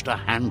much to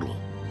handle.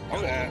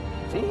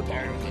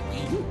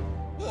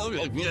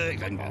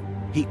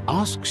 He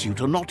asks you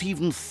to not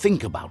even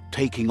think about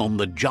taking on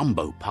the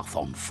Jumbo Puff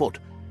on foot.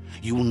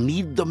 You'll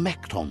need the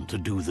Mekton to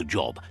do the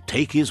job.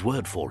 Take his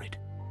word for it.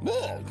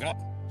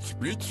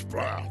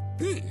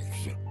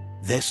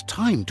 There's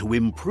time to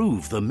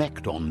improve the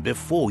Mekton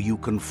before you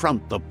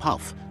confront the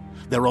Puff.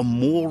 There are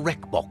more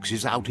wreck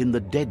boxes out in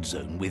the dead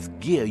zone with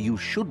gear you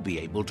should be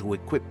able to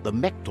equip the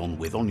Mekton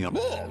with on your...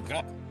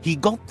 He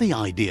got the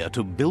idea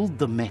to build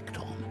the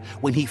Mekton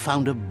when he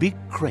found a big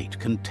crate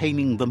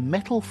containing the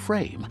metal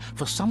frame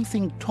for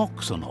something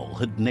Toxanol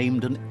had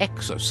named an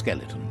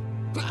exoskeleton.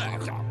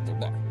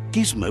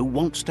 Gizmo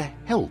wants to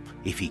help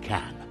if he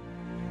can.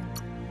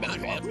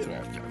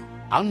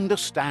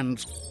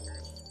 Understands...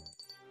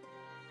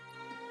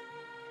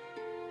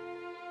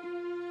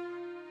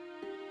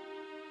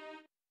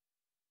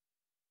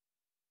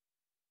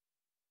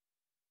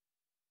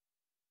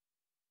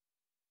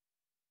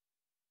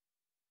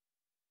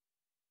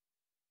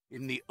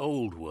 In the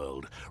old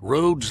world,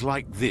 roads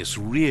like this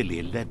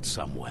really led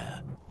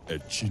somewhere.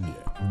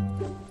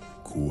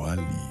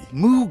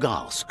 Moog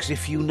asks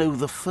if you know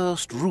the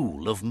first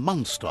rule of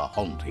monster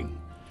haunting.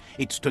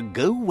 It's to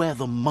go where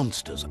the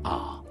monsters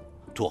are.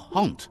 To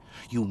haunt,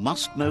 you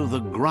must know the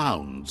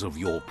grounds of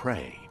your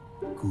prey.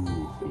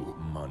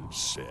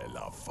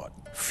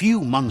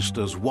 Few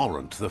monsters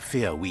warrant the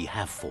fear we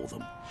have for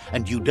them,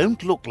 and you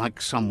don't look like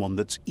someone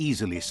that's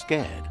easily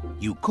scared.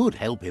 You could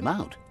help him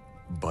out.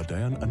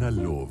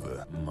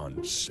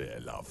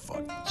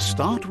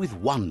 Start with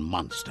one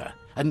monster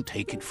and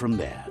take it from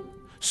there.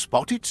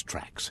 Spot its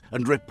tracks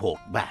and report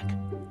back.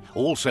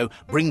 Also,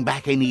 bring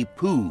back any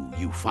poo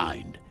you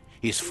find.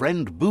 His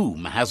friend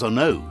Boom has a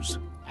nose,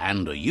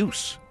 and a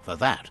use for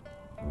that.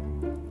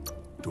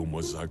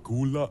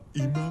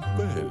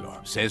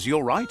 Says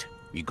you're right.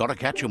 You gotta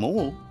catch 'em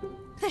all.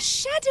 The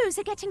shadows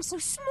are getting so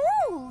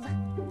small.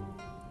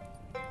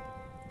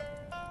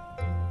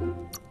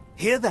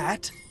 Hear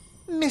that?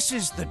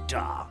 Misses the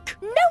dark.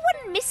 No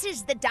one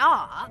misses the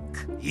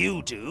dark.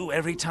 You do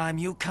every time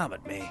you come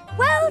at me.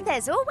 Well,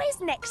 there's always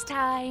next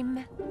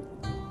time.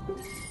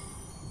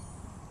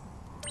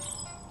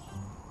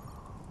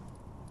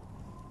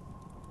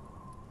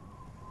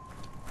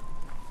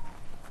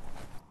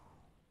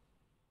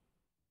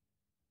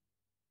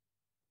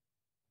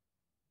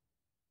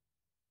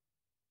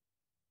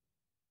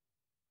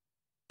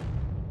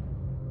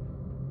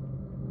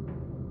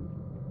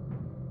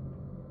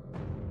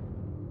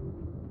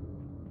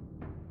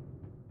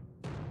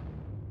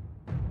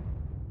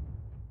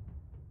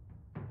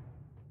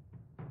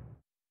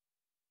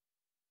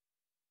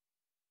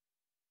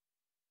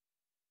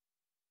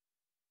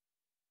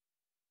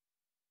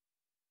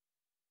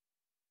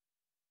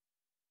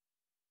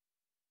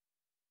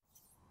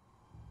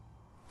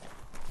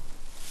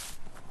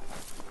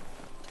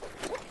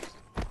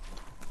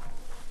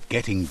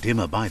 Getting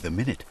dimmer by the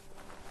minute.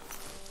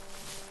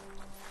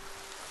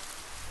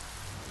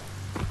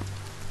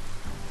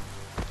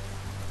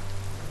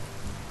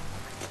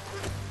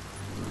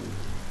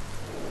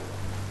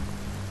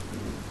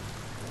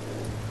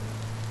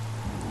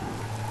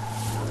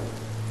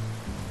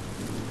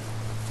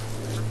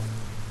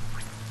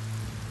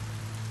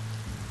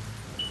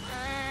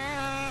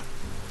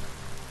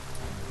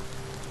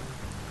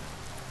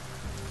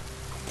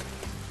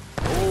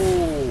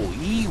 Oh,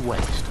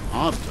 e-waste,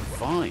 hard to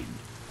find.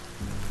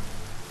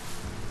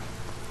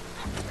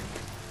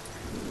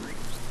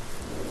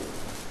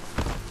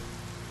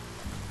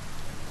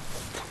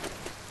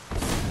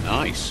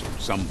 Nice.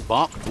 Some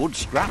barked wood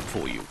scrap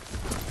for you.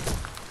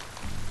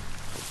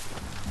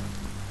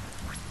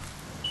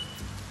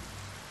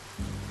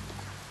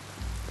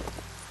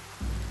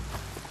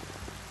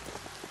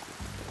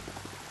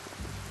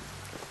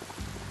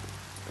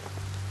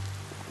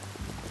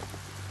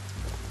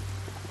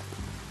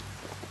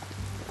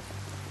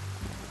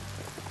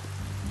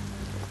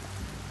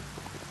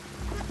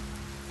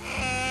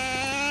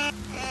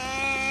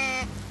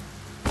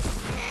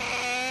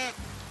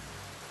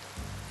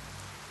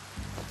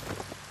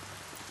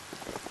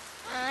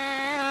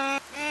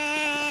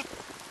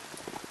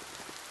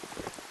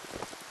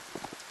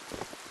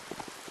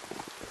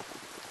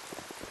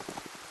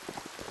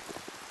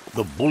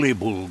 The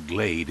Bullybul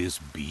glade is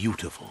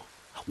beautiful.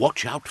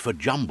 Watch out for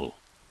Jumble.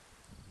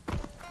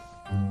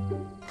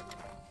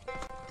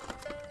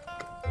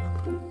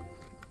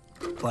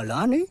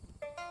 Palani?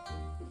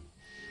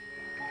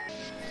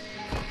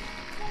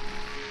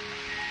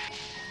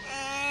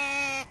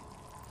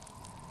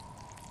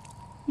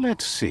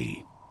 Let's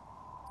see.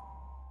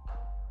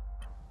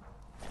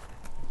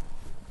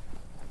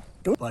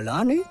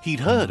 Palani? He'd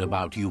heard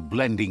about you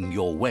blending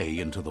your way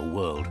into the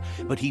world,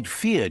 but he'd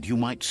feared you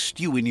might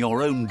stew in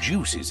your own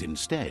juices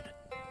instead.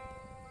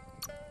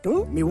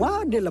 Tu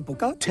miwa de la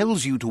puka?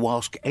 Tells you to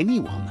ask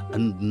anyone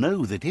and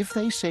know that if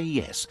they say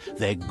yes,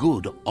 they're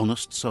good,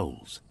 honest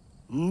souls.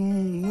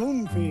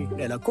 Mumfi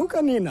de la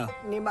kuka nina.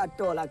 Ni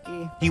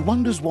matolaki. He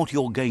wonders what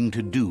you're going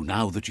to do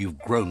now that you've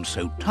grown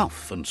so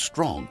tough and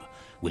strong.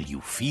 Will you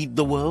feed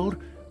the world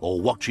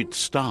or watch it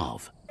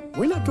starve?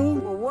 Willa tu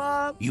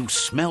wa. You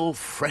smell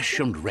fresh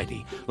and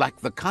ready, like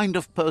the kind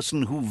of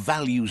person who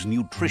values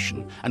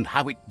nutrition and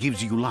how it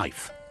gives you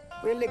life.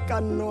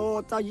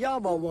 Wilikano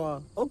tayaba wa.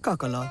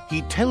 Okakala.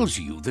 He tells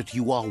you that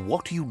you are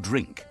what you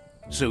drink.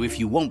 So if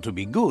you want to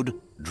be good,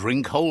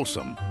 drink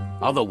wholesome.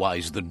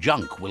 Otherwise the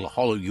junk will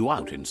hollow you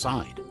out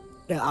inside.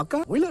 De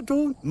aka willa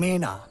tu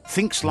mena.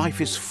 Thinks life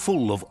is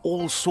full of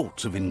all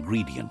sorts of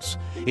ingredients.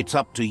 It's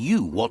up to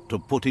you what to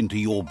put into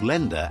your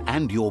blender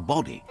and your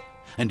body.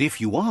 And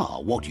if you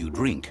are what you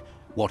drink,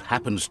 what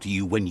happens to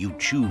you when you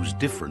choose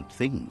different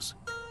things?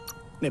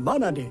 Ne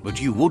banade.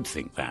 But you would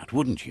think that,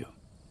 wouldn't you?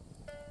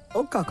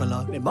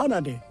 Okakala ne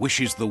banade.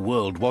 Wishes the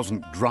world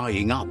wasn't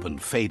drying up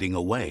and fading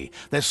away.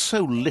 There's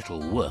so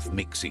little worth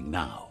mixing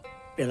now.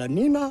 De la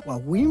nina wa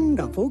wim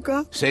da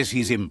puka. Says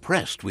he's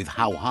impressed with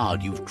how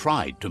hard you've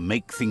tried to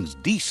make things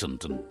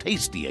decent and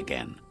tasty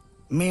again.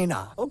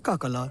 Mena.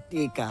 Okakala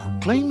tika.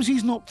 Claims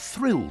he's not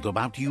thrilled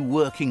about you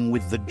working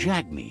with the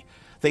Jagni.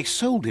 They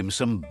sold him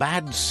some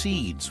bad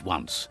seeds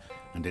once,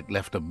 and it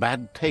left a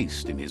bad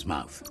taste in his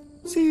mouth.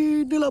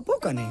 Si Dila po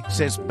ka ni.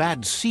 Says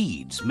bad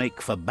seeds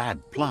make for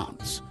bad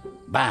plants.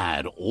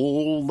 Bad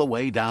all the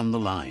way down the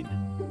line.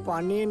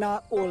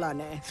 Panina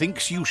ulan eh.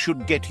 Thinks you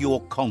should get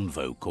your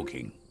convo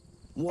cooking.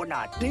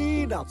 Wala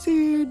tida.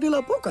 Si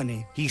Dila po ka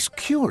ni. He's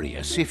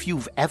curious if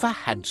you've ever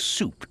had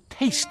soup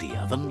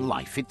tastier than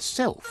life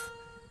itself.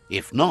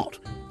 If not,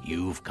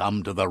 you've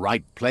come to the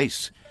right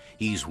place.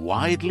 He's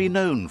widely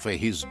known for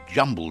his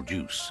jumble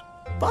juice.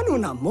 Paano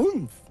na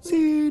move?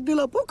 Si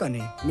Dila po ka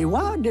ni.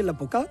 Miwa Dila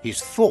po ka.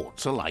 His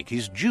thoughts are like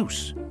his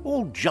juice,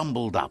 all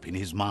jumbled up in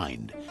his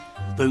mind.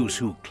 Those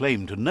who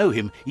claim to know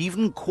him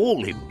even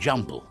call him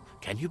Jumble.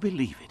 Can you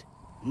believe it?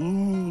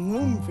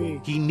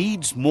 Mumfi. He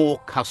needs more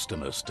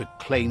customers to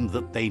claim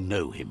that they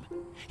know him.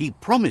 He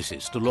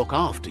promises to look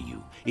after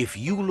you if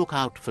you look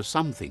out for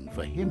something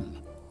for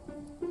him.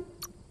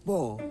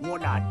 Bo,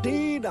 wala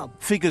tida.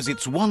 Figures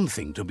it's one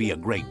thing to be a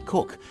great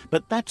cook,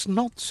 but that's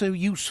not so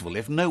useful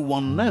if no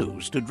one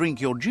knows to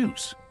drink your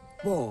juice.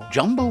 Bo,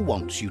 Jumble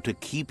wants you to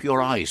keep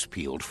your eyes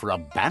peeled for a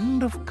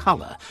band of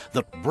colour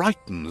that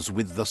brightens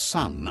with the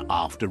sun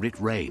after it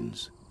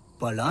rains.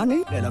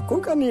 palani Dila ko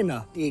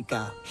kanina.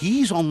 Tika.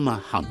 He's on the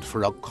hunt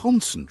for a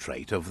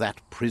concentrate of that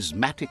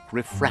prismatic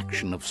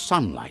refraction of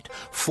sunlight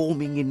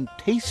forming in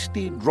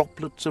tasty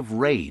droplets of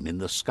rain in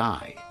the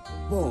sky.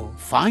 Bo,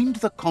 Find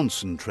the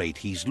concentrate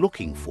he's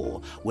looking for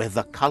where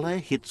the colour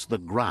hits the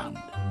ground.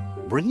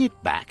 Bring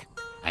it back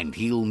and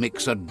he'll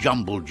mix a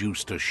jumble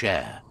juice to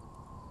share.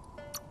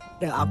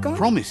 de aka.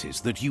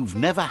 Promises that you've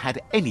never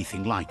had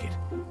anything like it.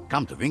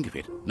 Come to think of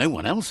it, no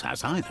one else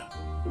has either.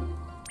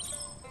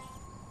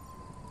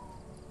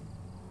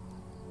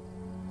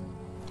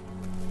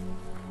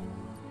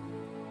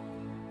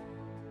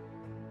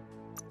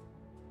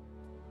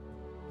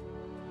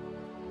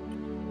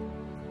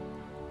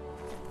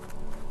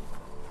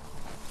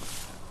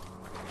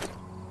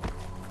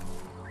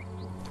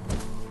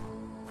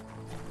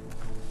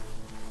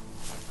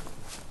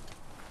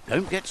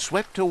 Don't get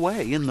swept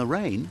away in the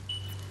rain.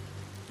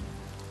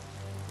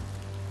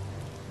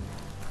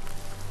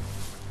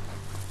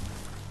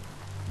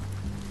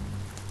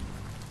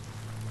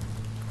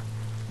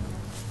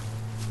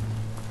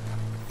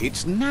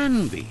 It's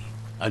Nanby,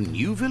 a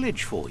new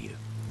village for you.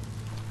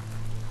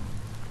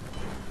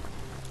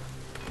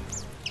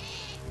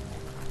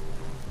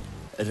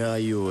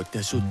 Raju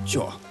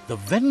tesutjo. The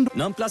vendor...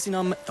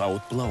 Namplasinam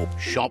tautblau.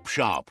 Shop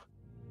sharp.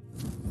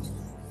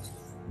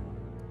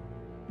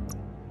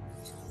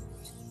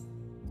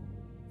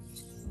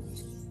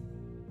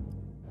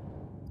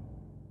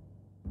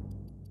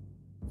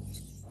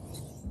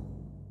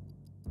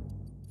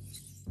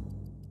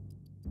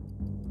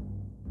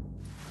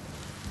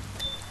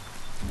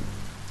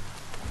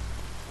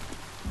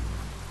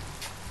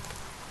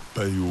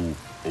 Peo,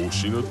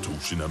 Osina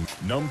Tusinam,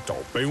 Nam Tau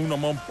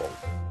Peunamampo.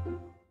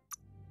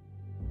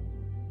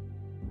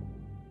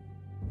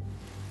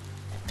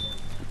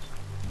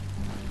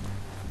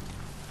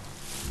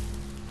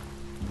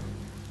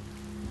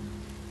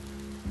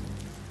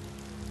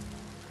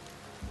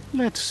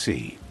 Let's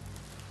see.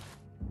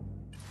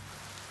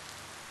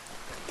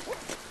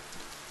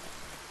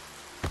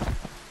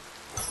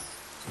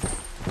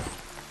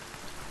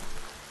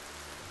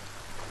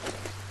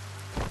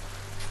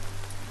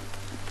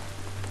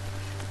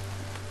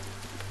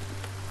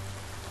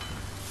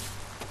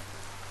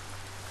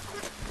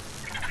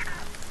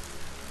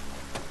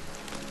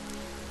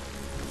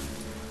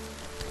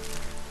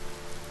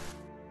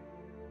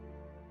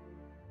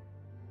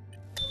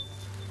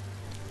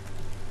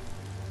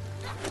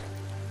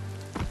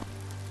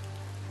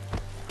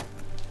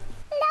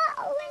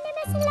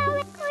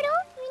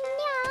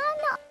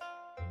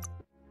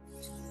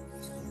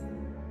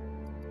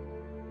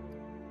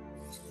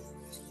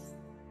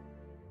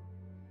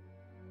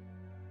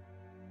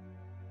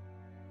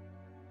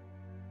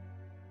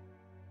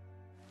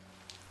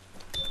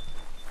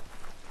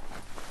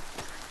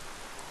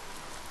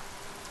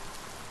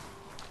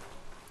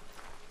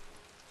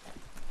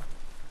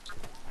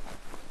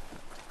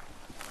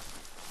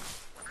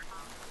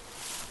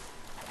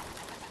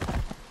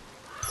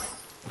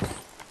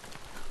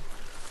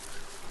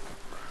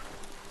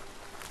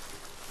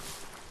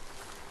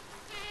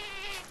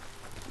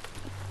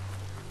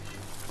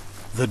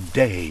 The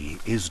day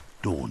is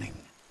dawning.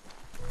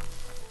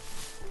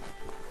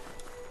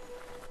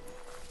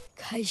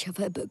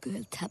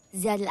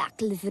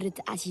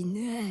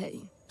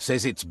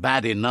 Says it's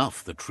bad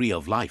enough the tree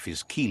of life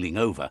is keeling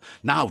over.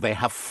 Now they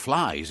have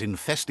flies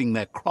infesting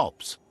their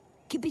crops.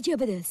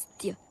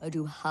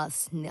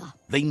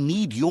 They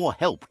need your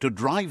help to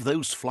drive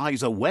those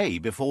flies away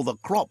before the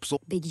crops...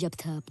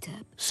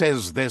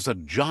 Says there's a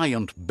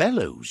giant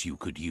bellows you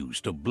could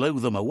use to blow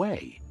them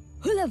away.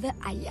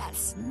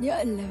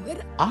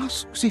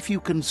 Asks if you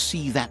can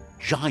see that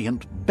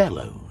giant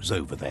bellows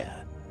over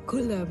there.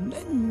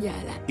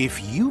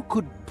 If you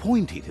could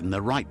point it in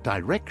the right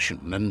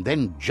direction and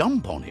then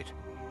jump on it.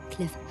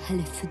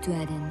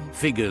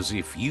 Figures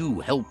if you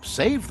help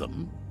save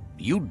them,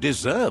 you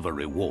deserve a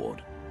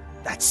reward.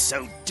 That's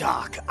so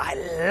dark. I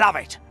love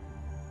it.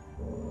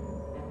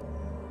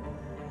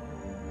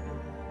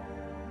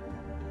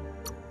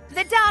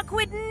 The dark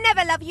would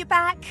never love you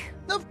back.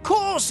 Of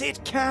course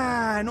it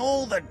can.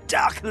 All the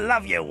dark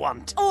love you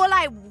want. All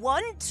I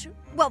want?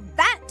 Well,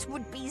 that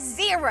would be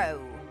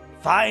 0.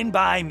 Fine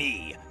by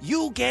me.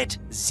 You get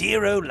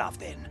 0 love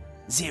then.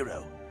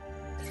 0.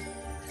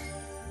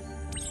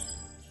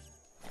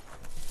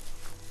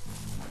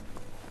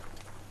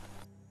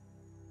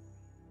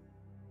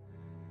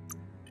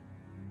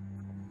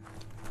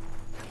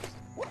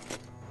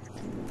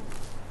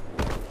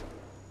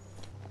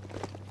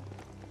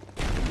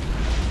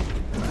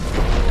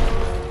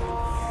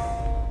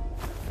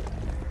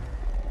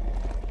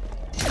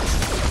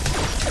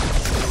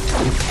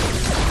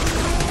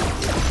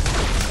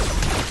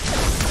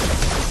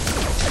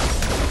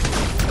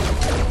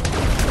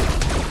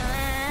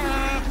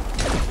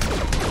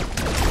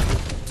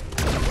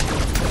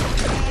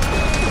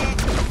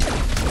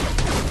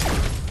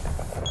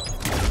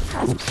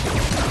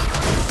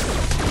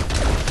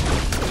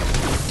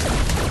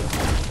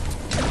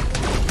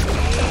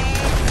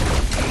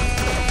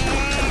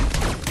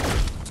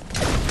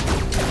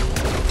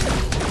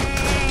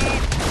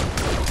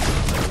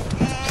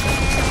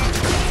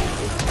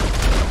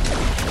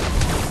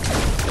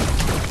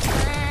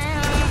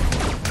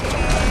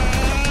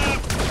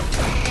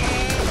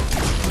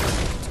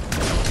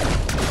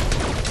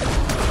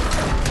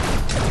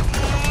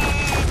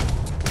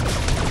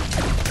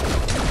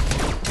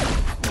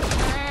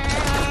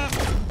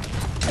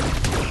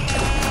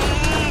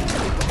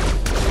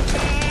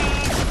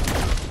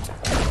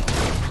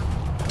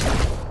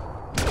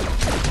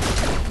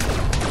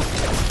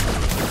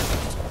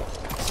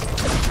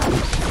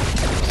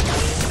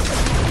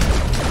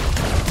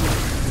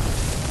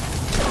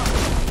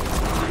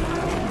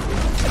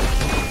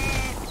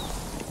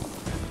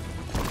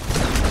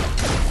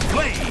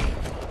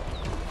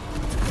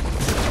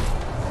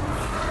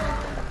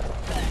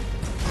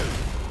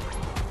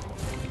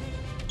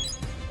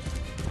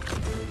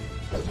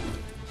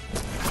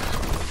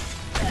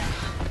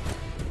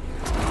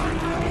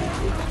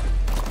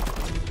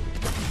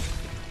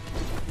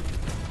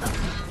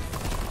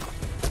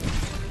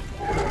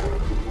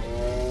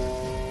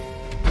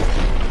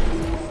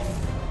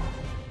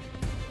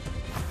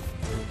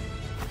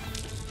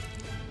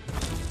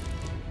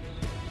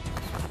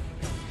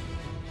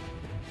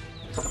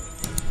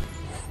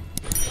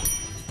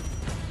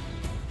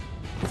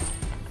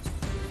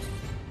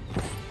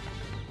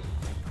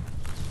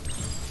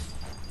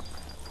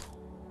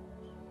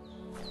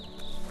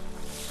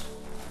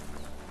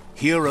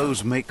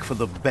 Heroes make for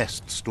the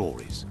best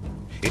stories.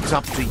 It's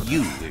up to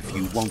you if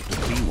you want to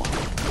be one.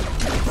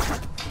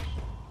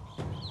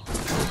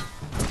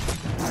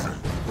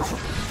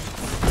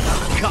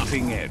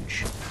 Cutting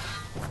edge.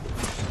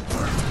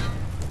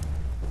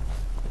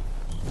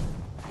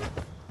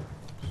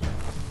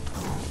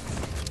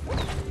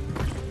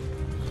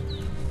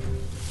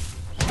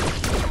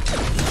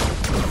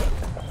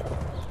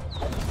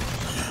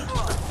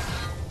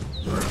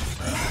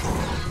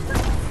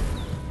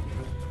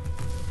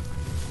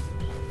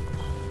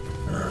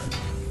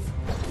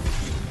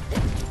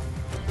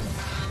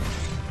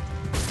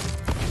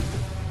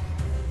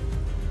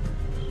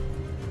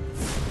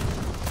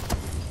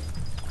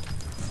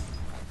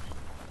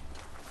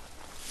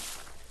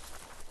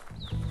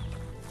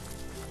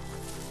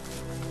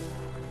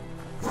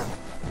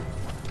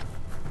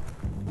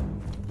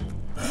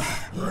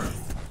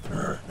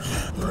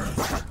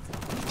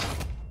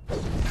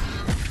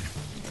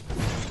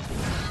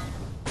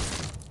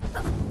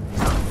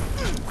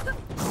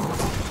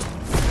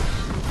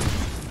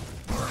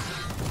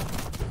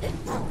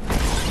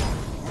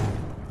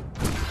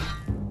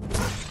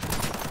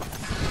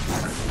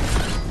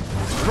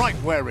 Right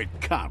where it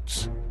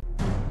cuts.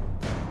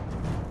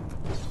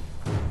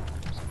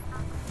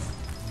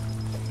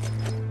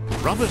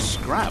 Rubber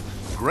scrap.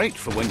 Great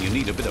for when you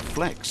need a bit of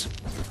flex.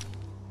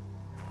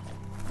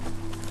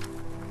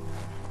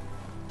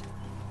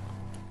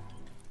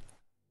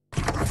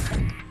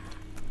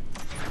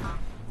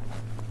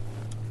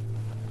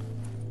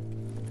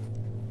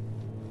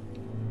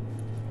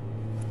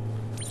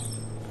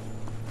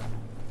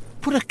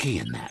 Put a key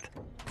in that.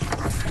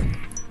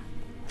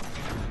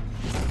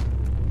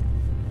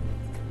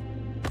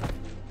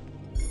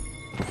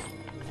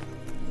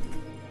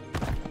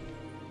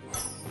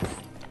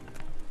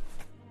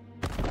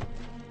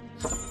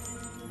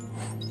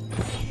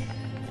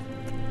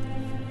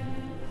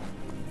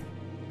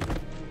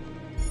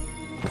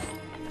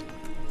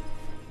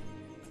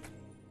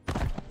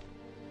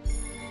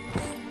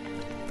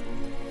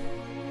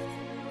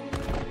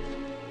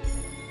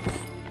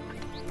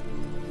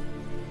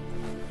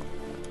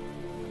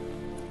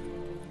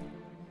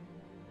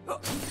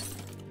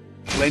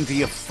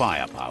 Plenty of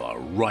firepower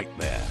right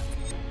there.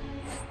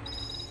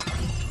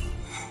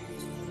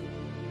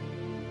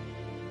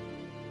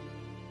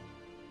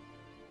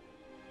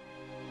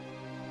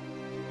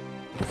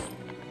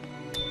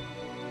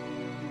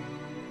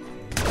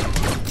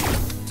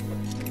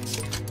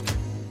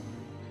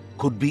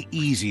 Could be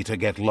easy to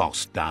get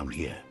lost down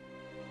here.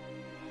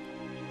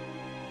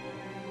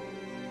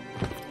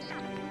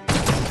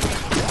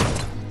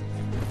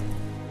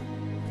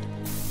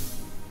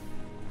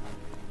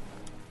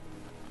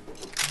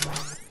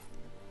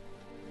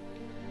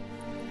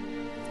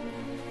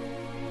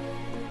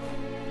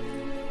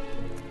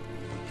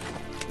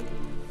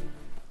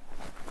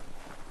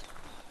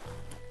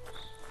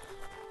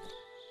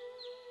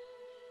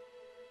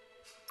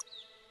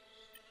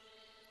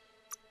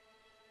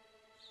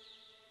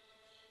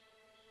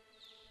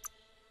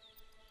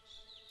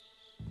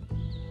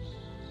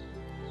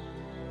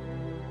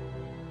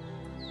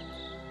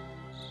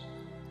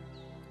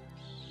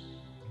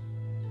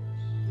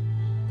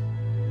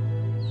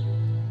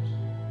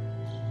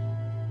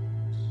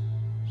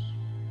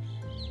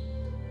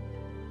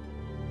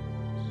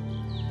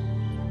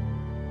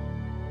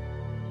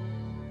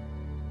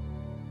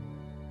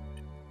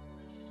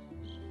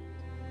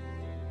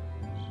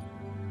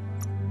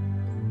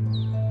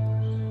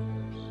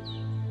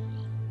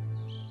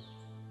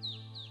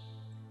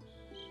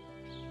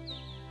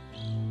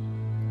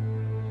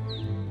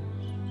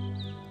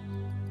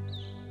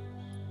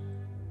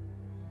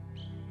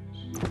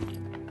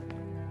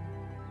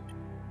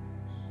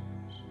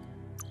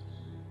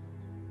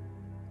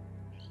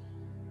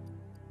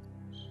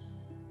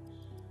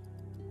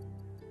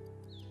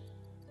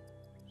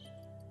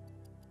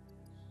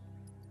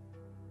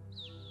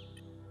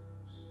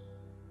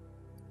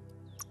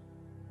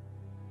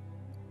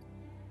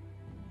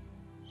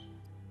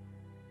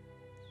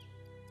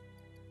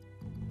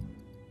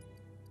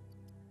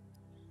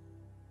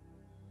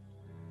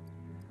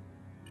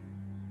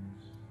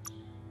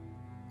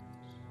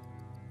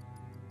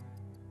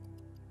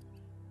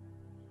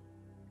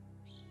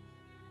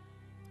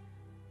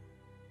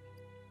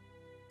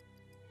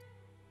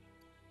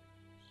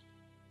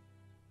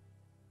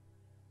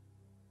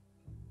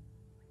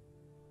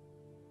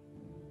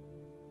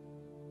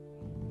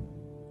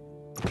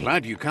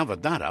 Glad you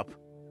covered that up.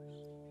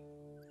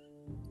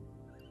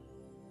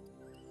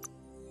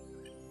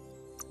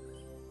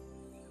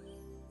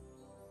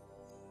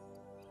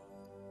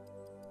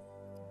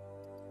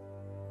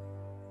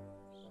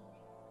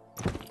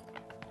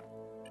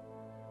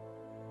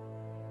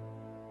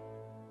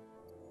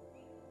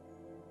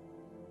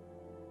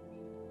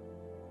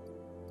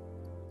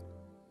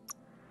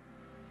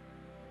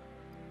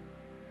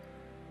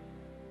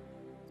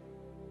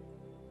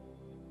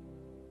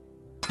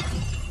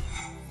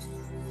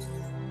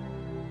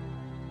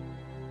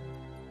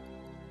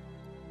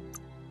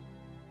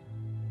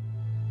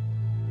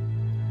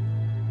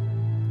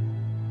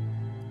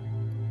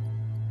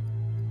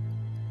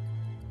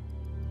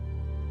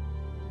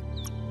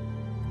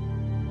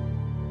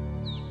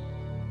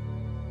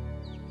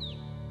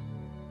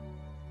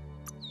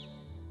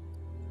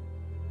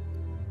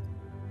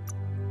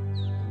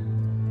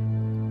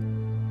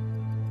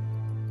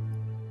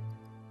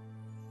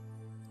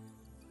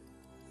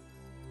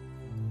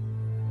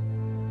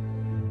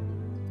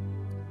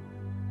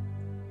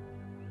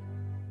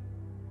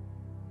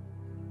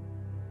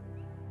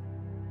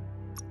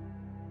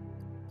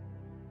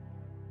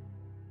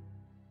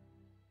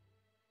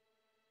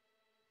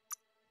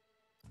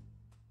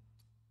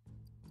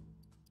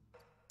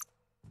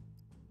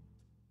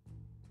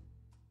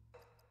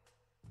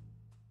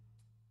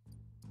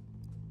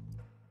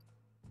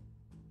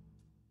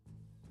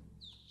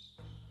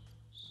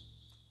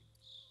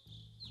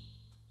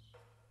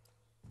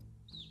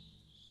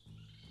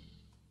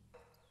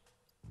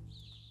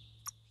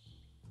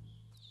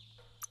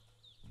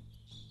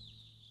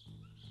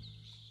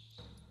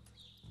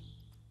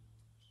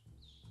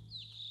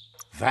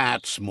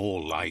 That's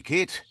more like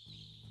it.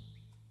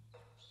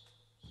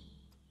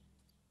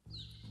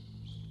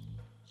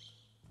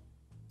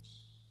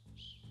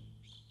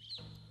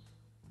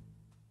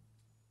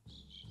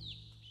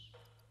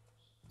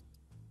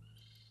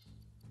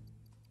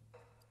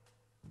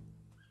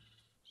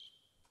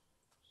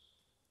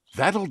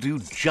 That'll do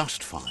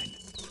just fine.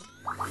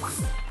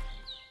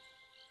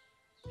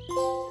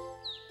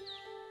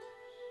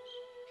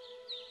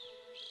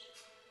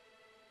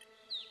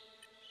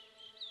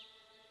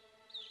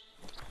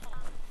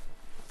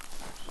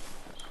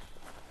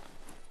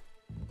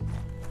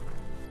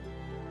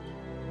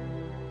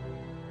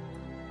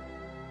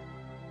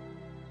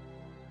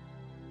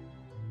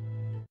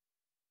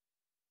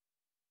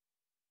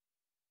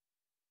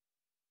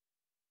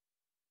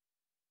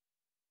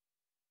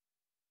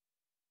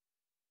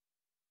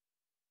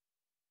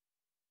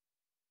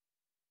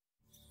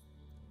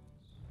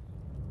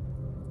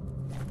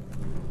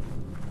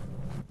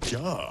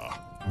 Ja,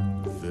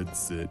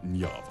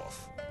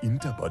 Njav.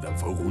 Intapadam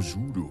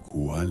Farujudu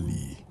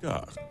Kuali.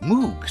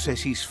 Moog says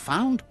he's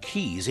found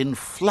keys in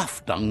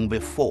fluff dung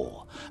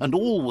before and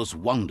always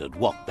wondered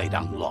what they'd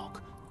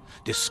unlock.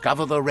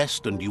 Discover the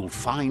rest and you'll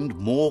find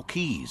more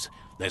keys.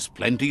 There's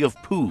plenty of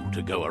poo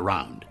to go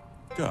around.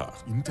 Car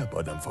inta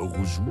padam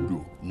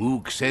fauruzudo.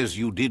 Moog says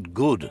you did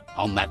good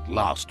on that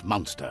last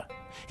monster.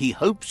 He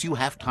hopes you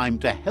have time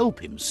to help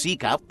him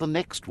seek out the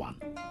next one.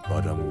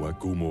 Padam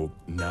wakumo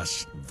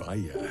nas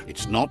vaya.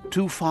 It's not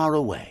too far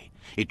away.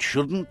 It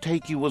shouldn't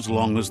take you as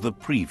long as the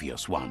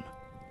previous one.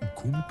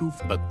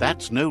 Kuntuf But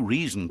that's no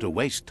reason to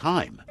waste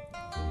time.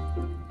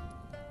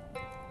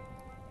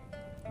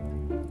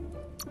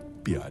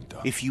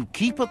 pianta. If you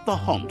keep at the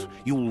haunt,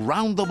 you'll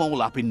round them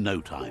all up in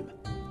no time.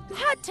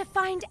 Hard to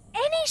find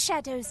any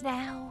shadows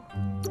now.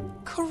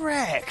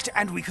 Correct,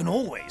 and we can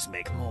always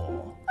make more.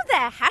 Well,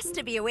 there has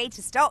to be a way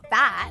to stop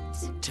that.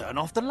 Turn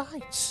off the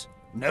lights.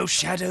 No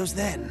shadows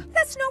then.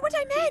 That's not what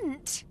I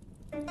meant.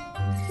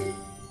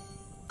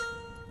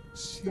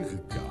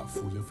 Circa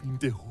full of in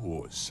the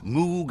horse.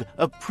 Moog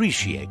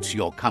appreciates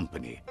your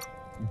company.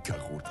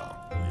 Carota.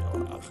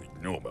 Ja,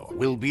 no.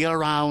 We'll be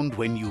around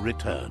when you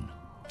return.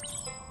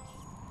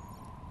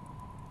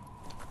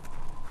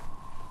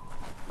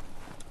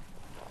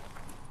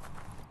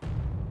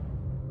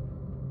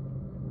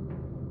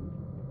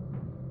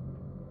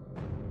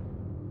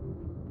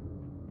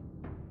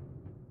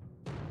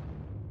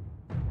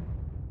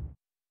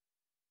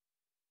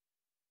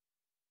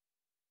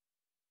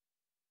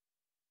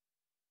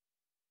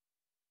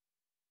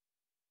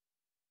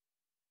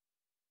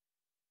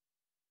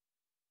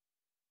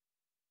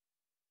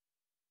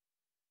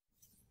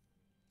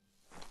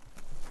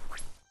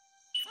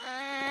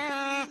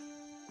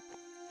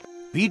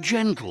 Be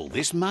gentle,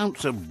 this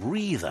mount's a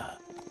breather.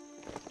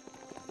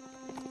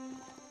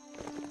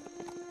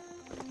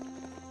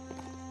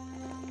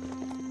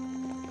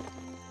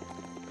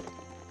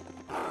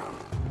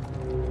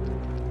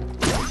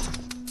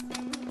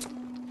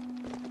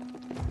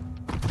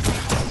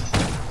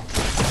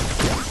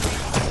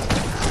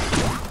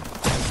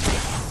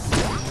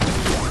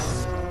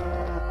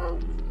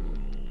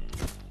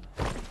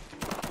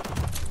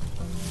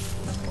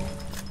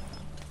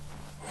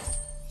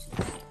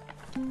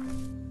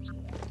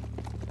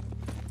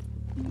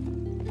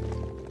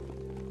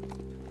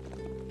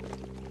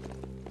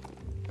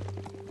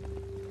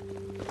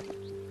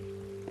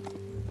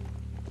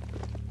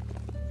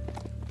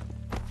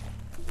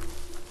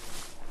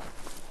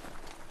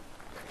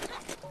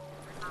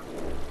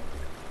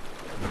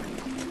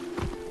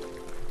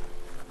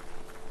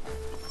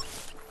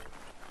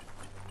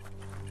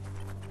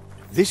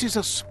 This is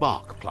a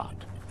spark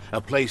plant,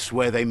 a place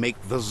where they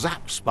make the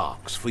zap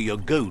sparks for your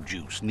go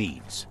juice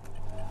needs.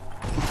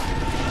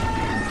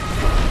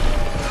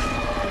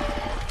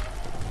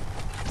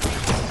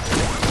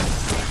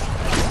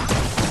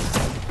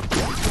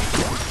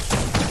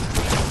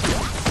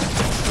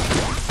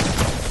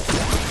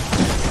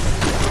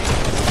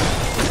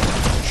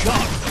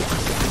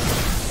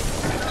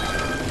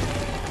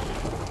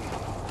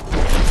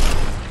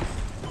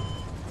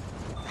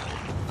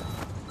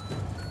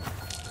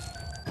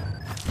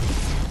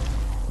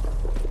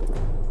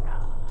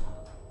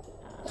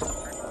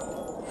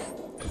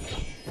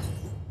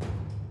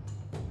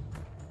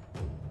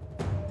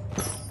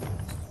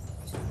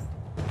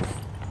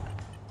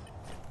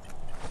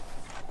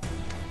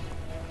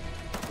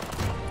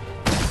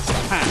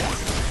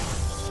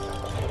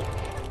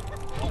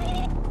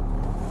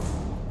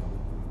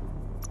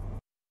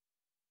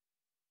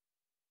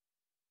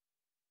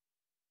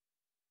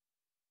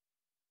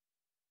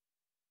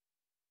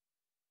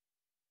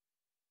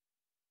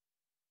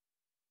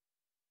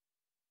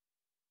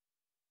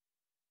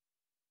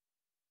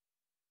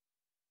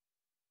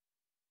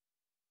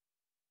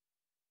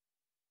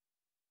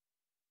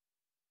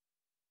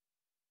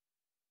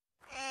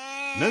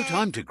 No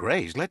time to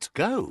graze, let's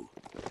go.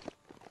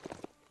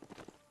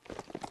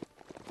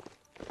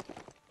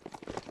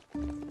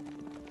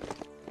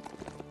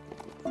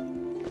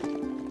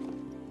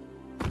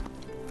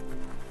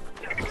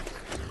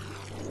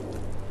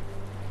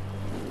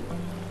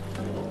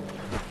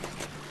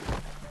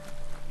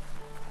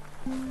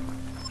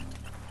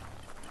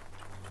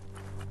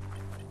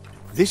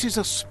 This is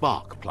a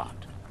spark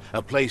plant,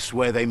 a place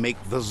where they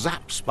make the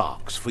zap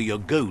sparks for your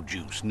go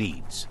juice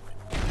needs.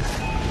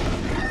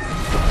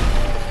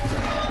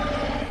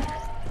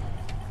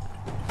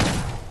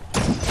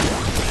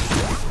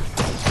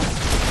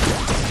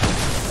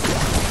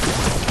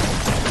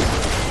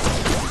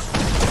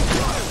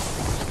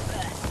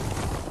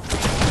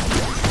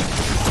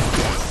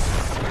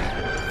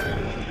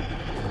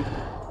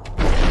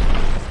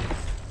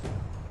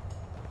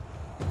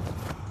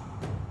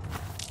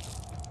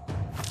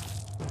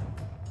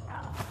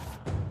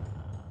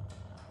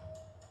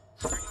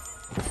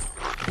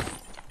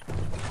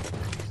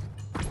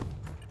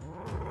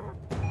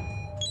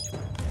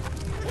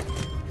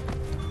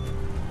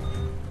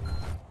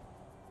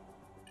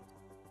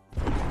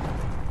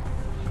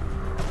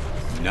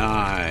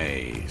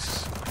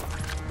 Nice.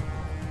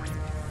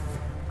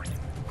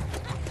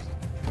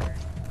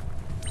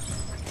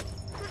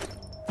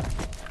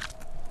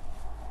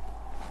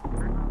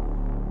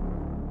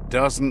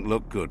 Doesn't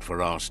look good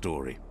for our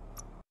story.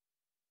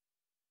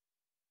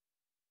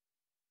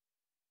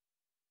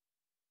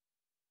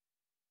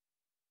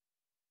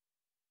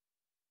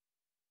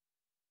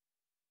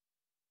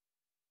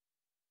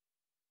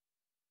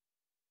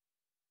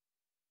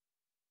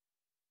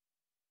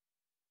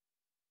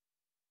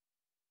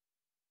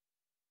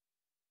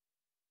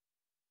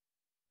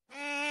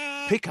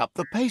 pick up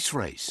the pace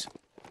race.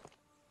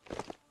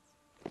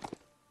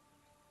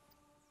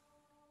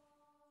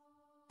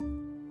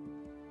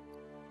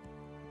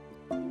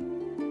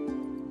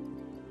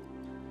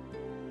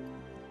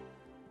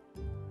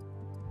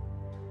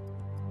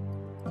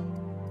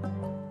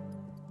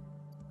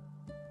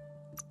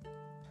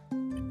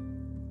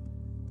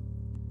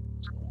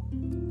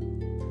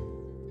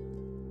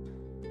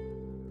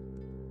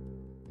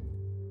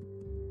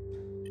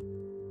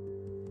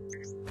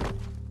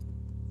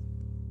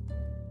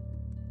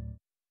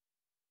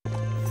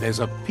 There's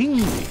a ping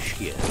dish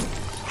here,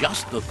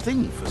 just the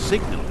thing for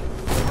signaling.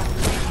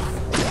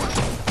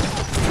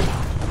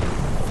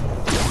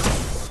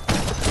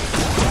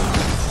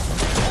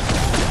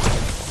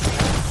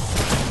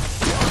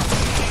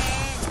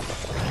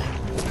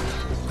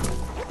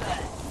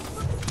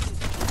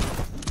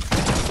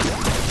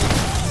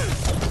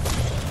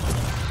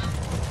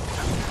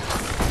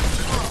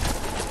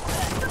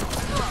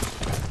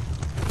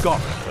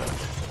 Got it.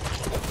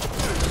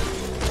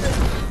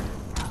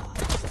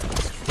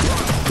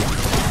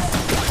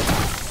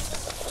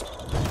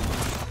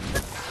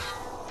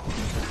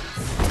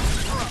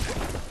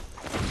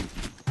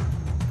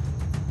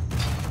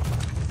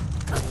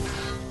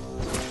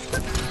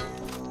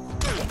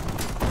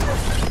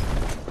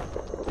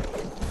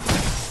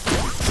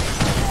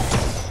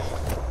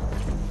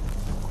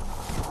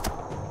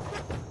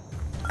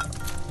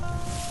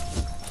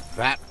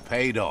 That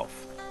paid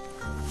off.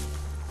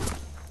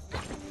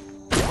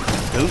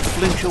 Don't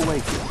flinch away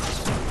from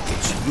it.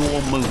 It's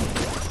your moment.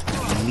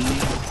 You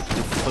need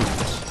to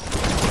focus.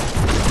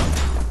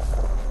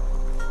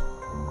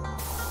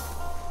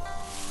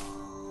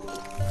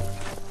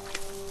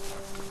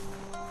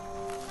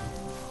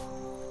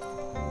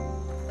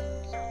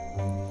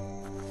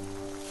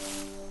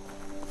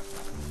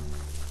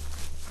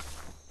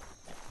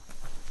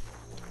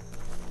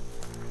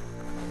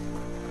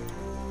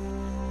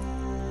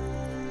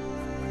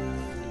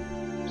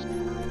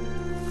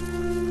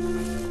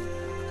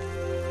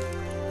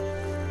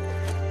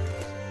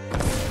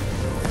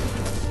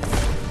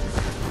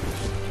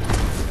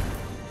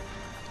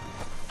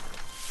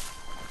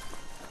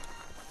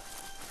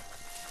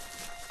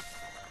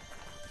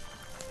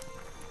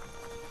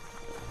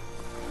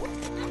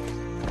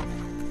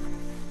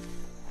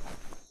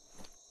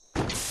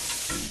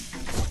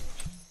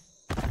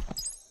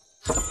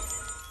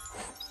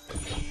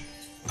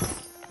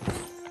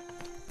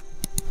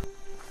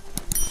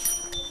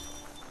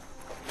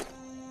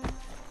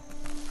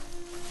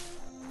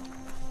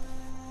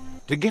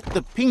 To get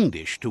the ping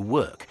dish to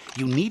work,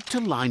 you need to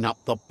line up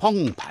the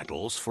pong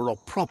paddles for a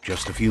prop.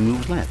 Just a few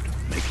moves left.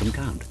 Make them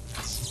count.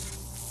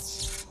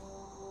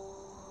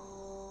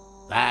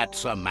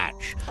 That's a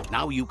match.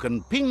 Now you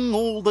can ping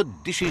all the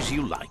dishes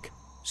you like.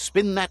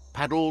 Spin that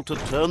paddle to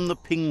turn the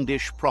ping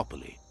dish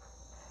properly.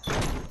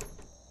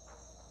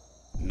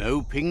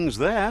 No pings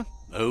there,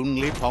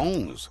 only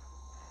pongs.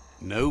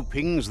 No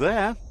pings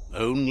there,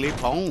 only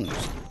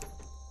pongs.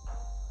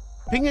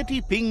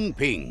 Pingety ping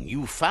ping,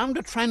 you found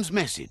a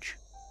transmessage.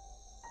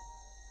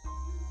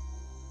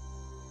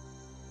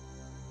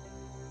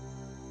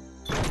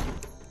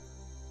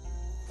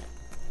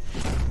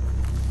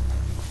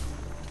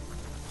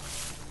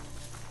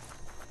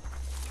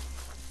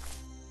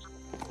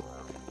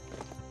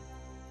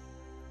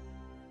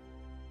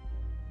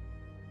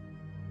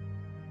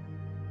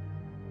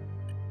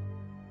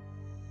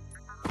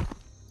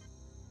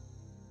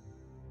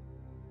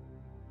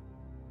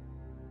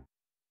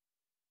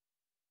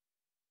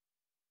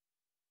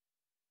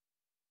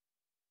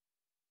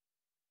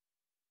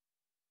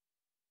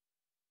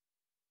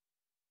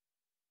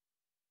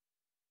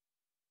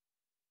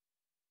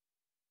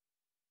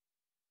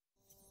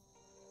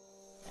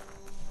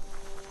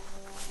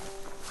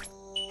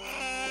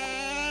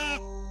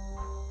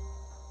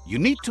 You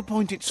need to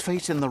point its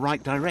face in the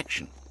right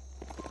direction.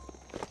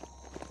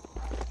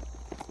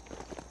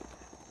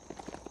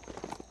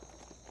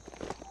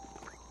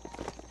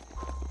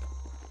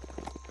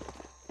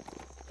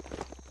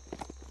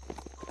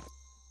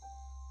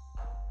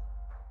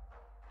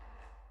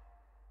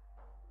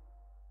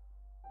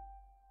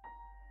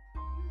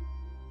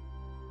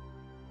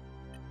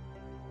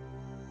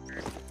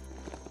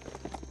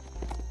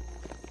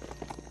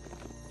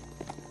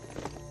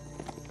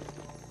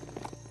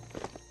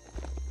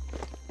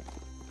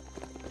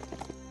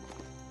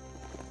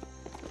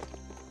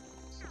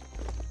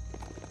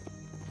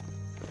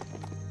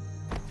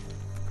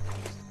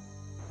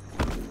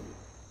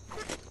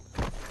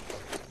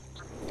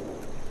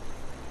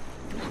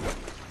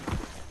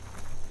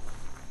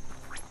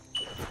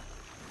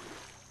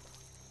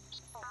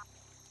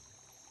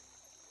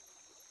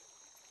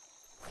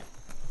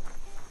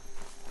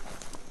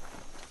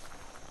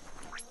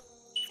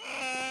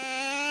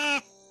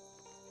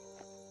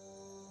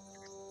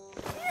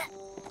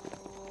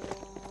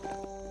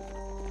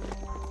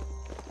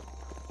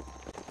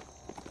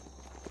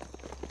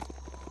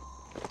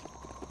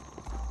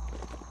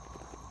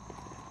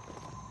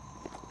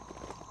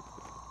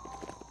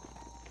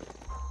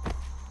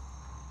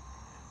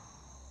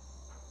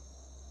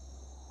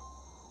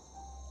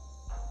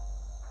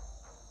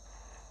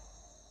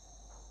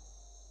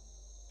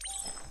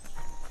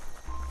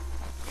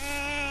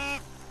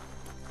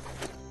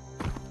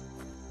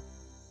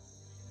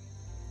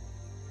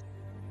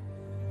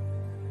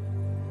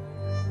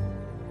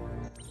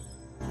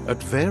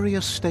 At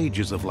various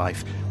stages of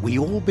life, we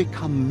all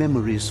become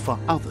memories for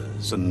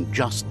others, and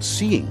just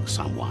seeing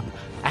someone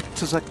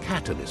acts as a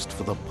catalyst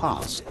for the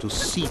past to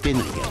seep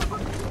in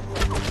again.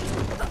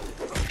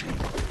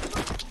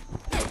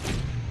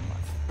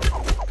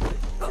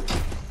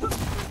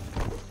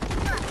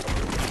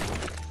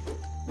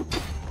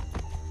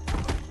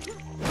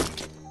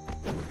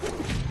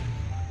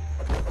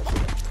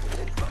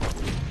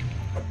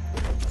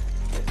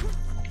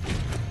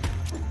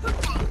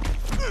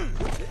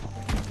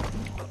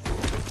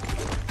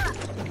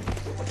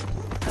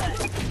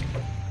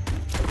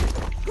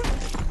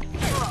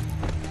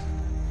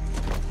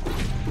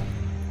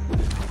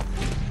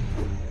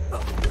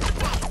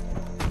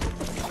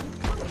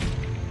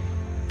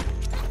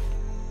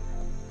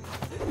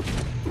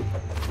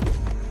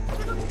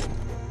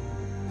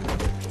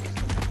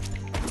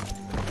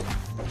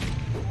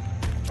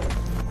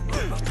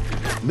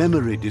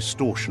 Memory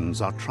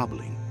distortions are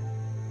troubling.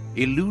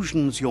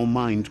 Illusions your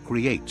mind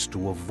creates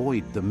to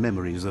avoid the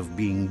memories of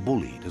being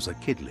bullied as a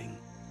kidling.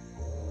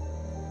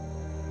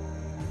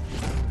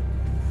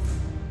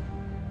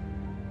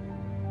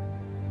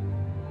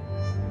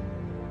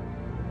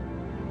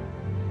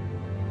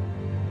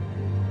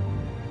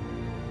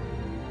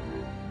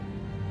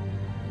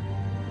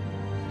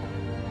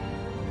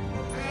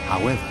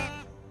 However,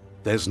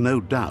 there's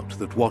no doubt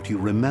that what you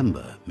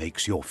remember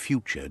makes your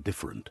future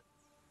different.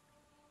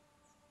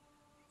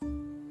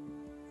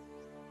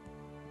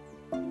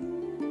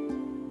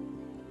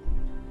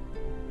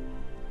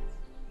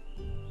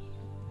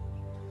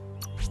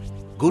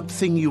 Good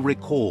thing you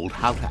recalled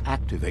how to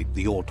activate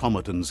the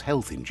automaton's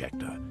health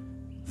injector.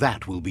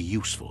 That will be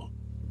useful.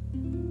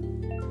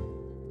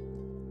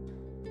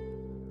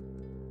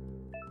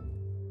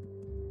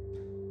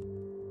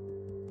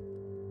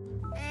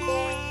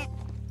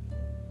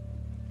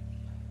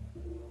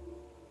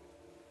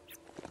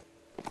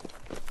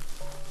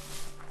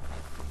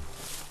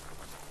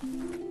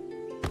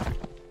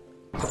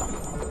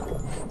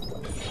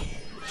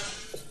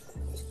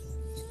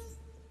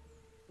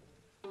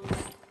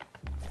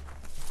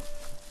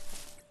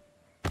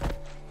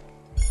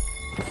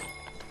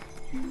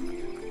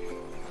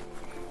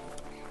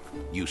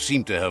 You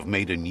seem to have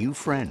made a new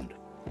friend.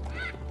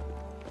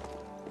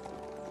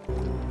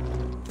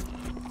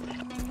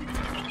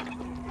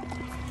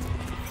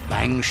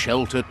 Bang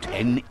Shelter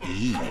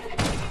 10E.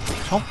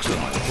 Toxin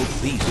put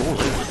these all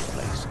over the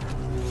place.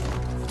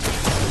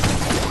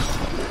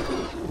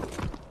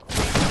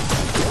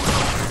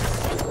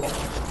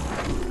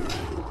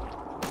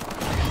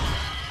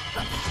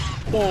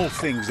 All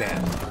things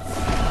end.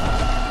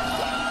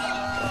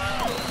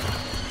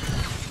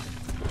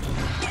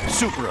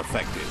 Super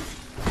effective.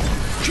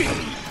 Gee.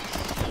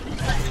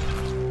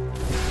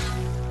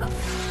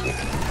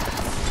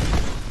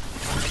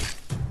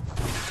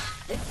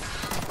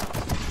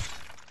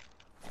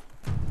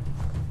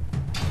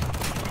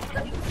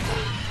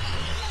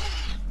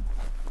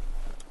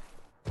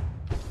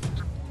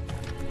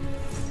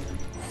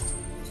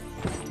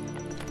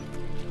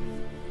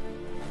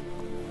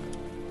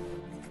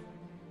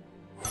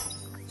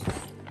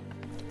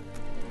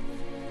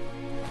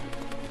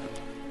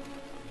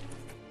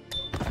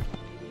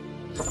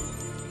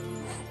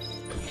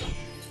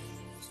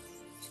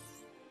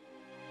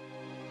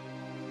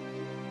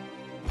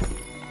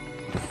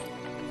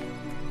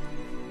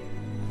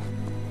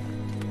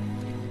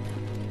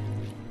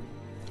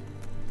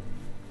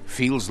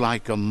 Feels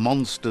like a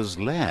monster's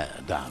lair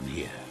down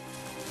here.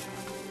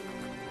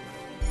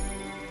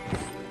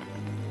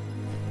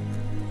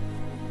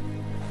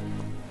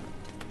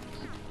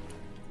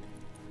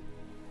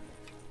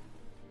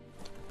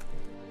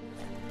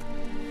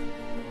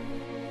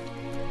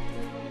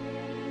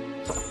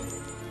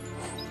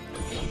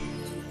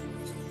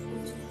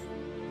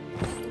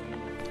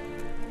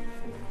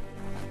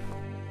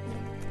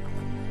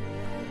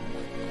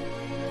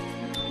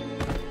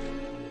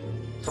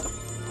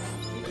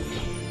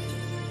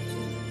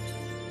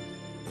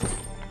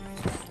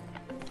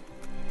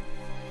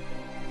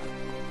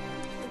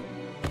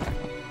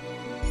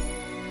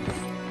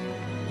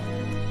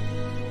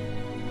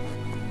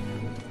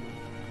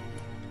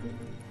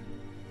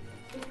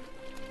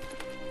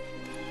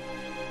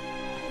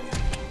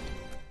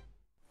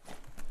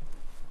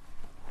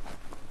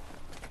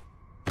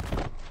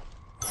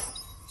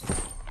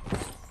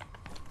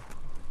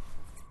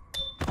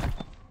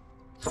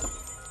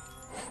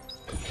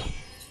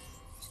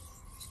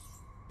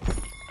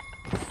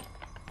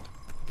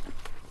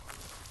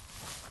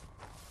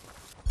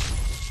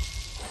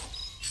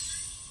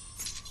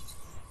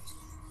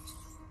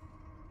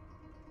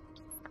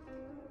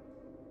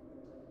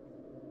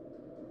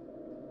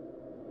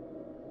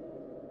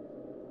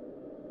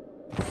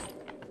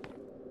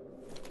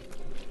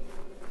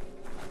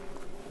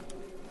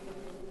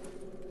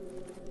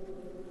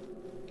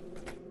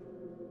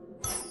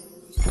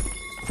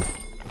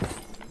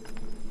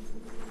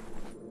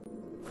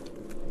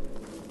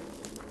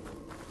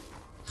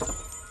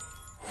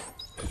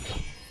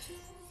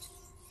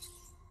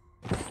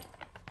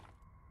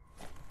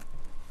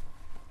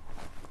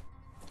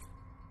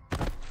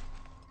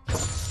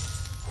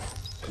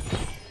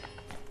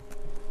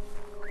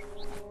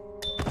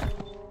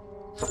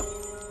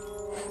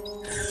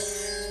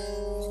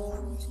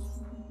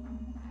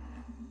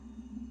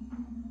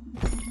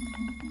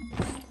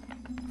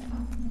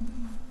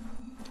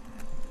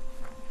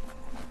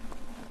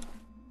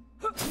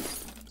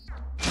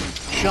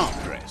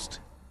 sharp dressed.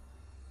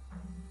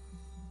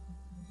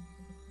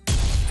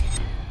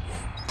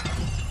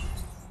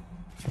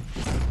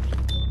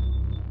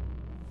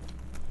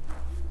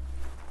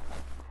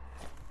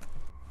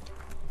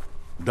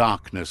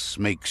 Darkness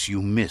makes you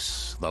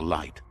miss the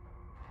light.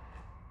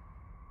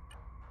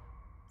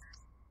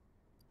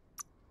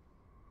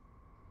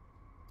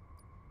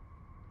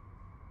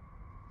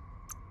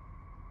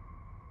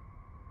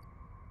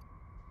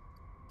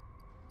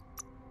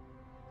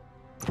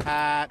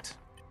 Hat.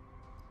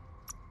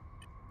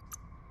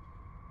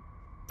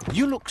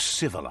 You look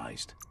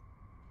civilized.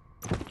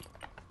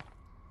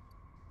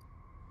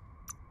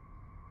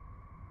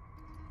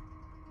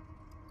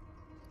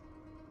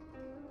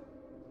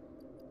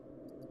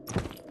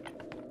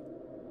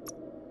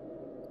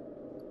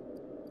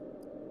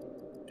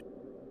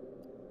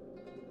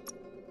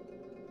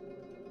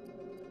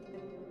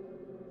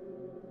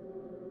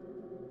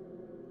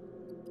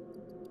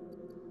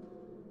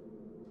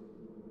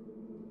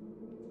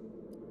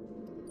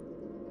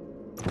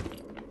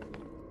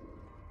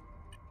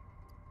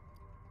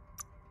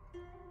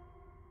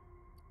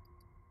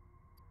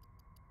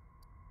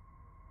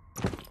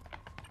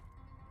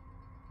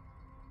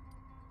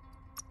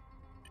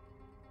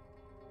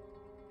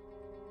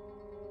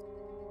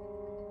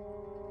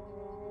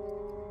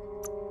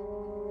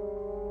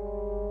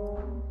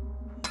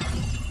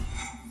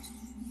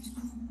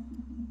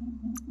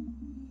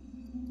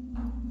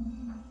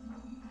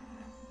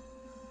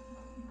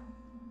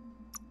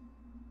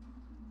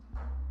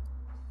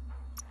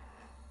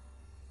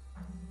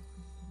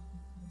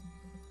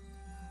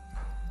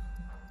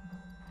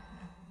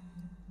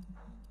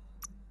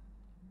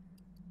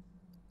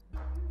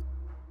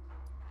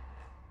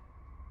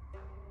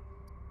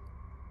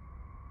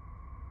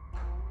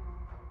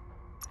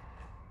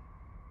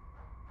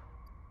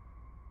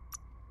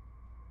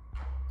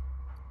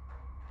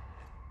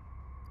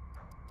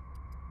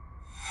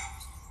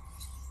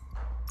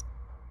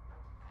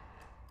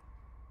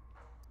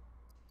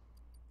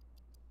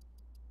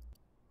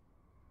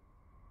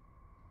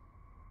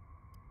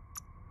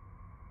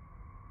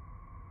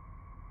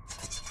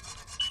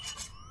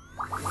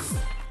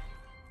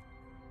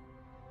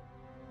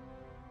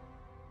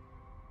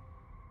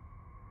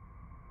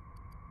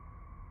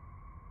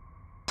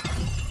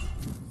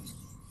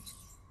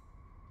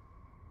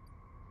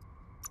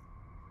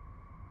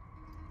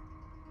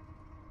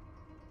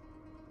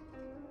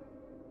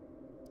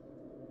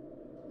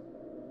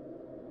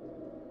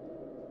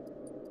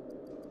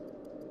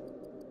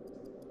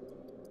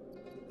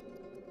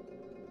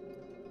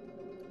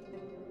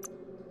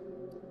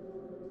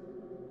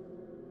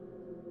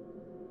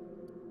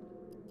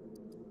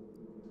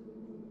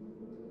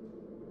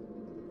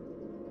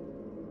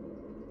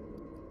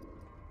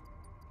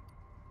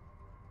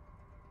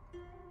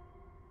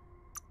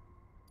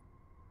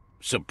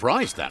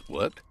 Surprised that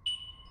worked.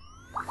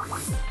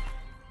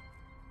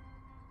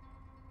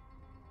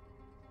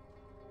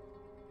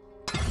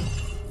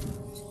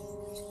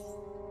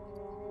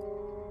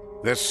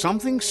 There's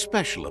something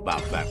special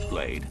about that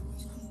blade.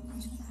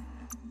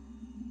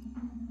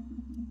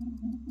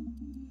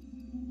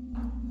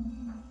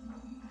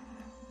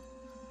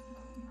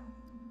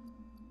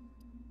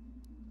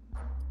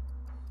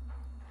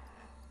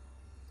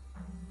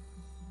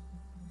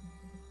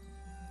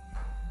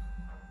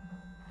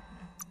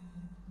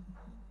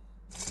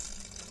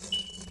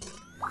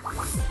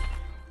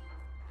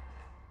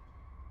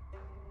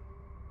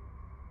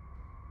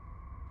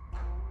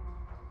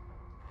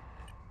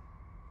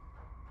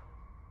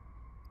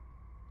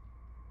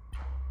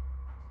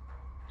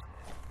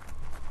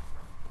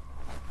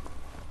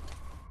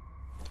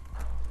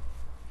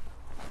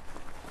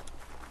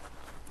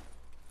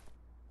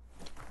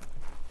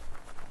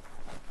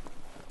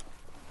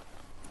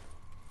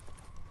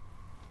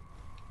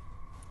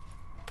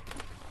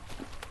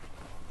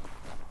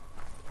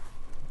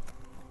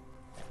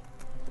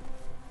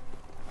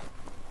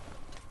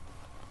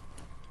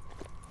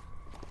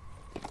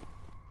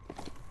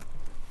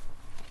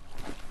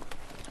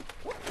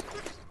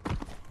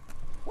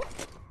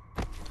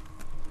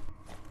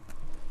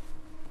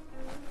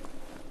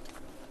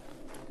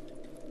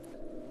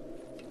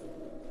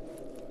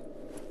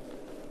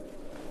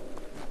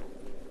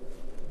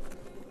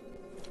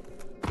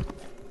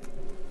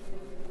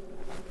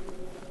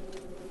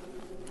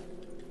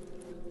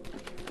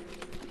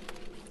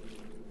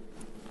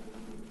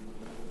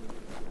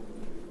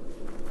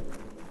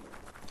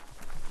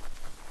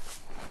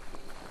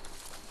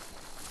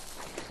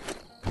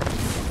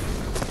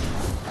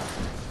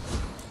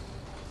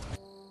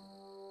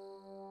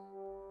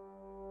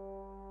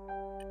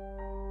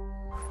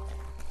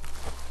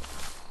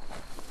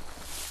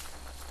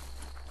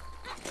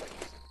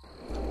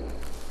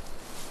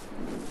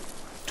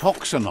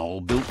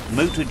 Toxanol built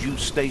motor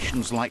juice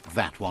stations like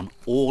that one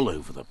all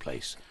over the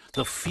place.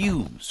 The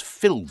fumes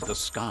filled the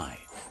sky.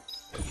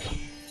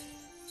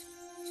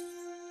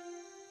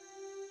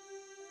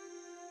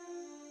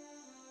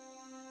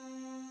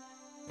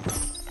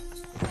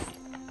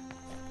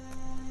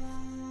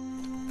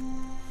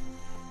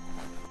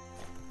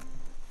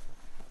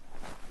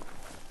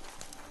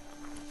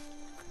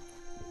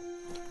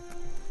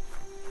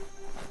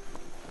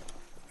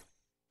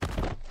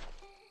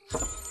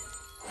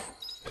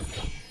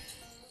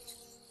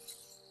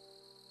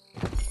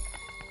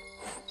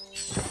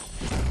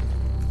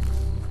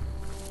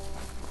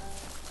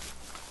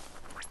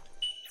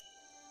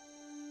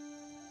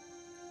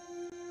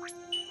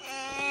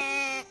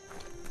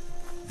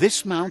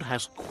 This mount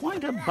has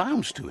quite a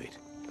bounce to it.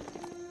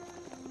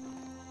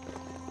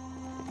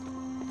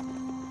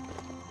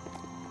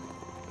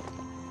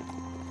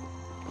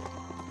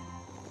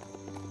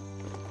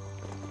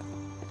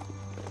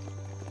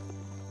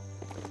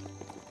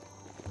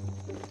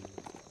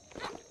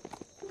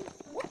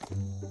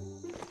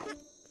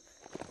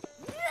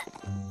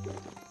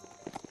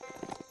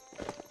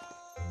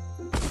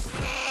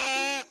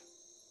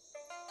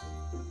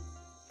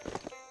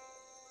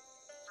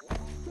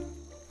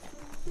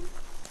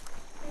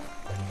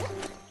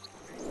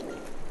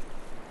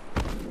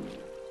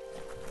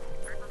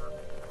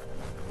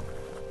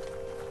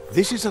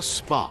 This is a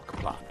spark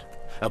plant,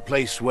 a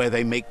place where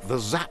they make the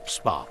zap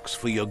sparks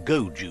for your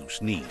go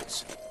juice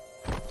needs.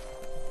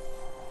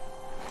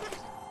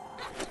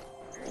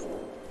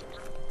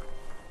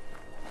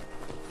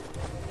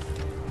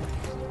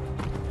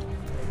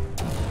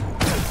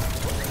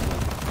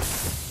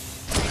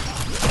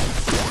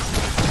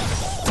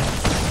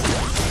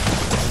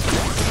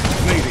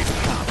 Made it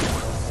count.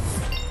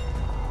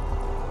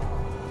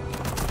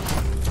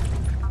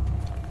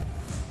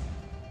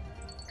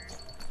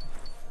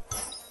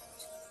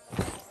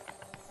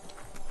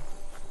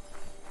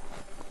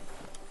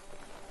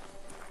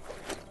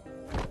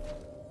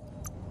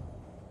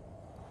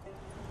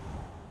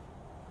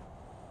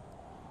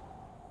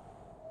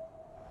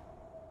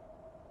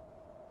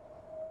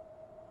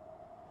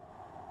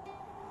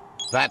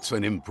 That's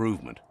an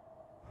improvement.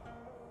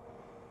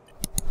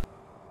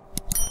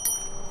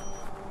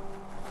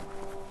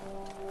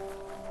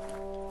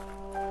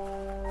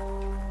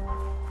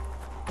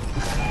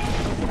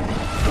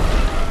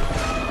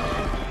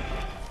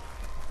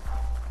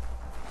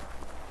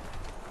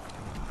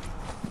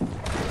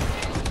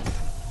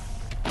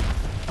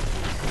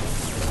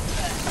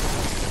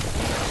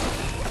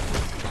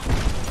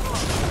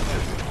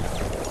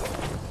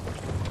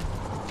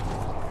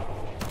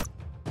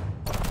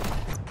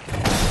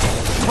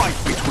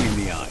 Right between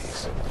the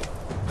eyes.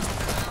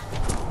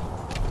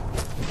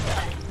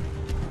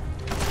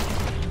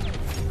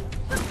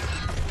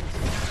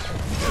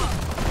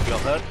 You're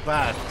hurt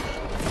bad.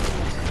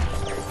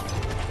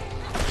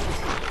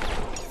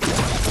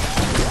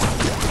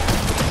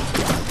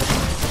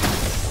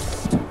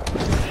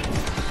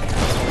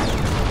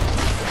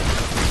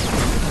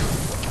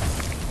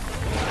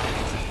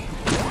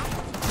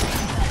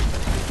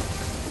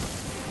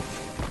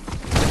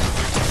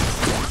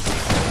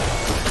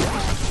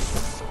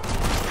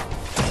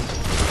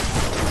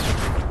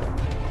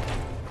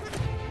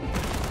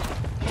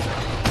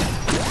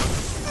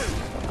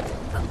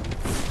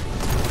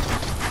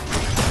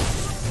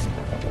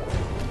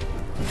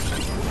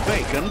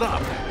 Wakened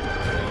up.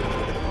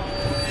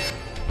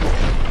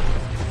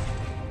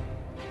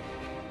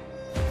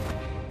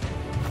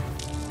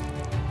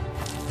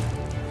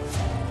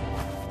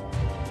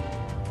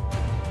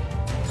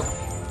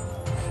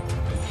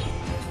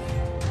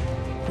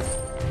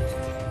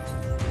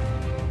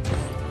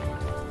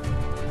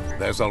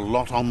 There's a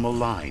lot on the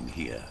line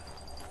here.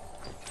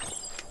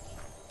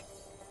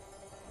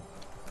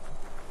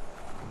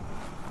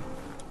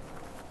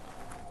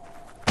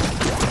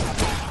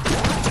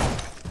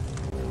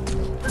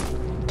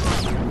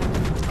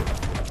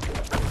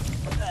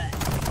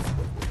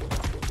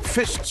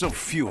 Fists of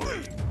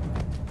Fury.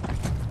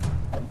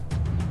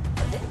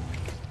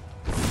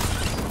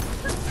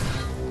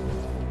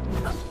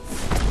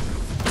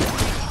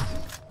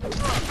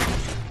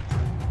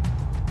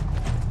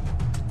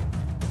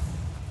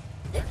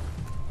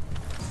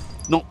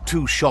 Not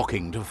too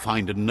shocking to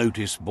find a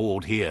notice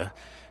board here.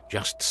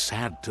 Just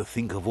sad to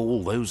think of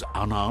all those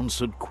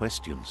unanswered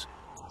questions.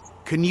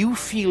 Can you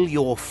feel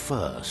your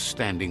fur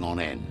standing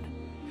on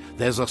end?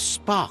 There's a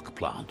spark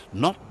plant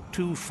not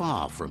too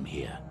far from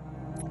here.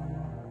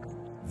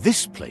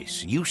 This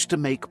place used to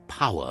make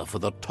power for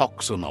the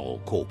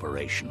Toxanol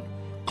Corporation.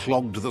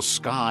 Clogged the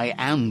sky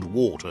and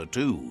water,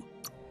 too.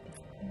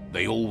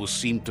 They always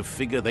seemed to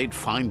figure they'd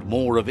find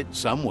more of it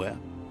somewhere.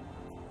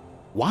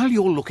 While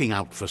you're looking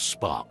out for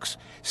sparks,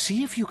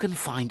 see if you can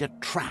find a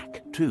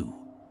track, too.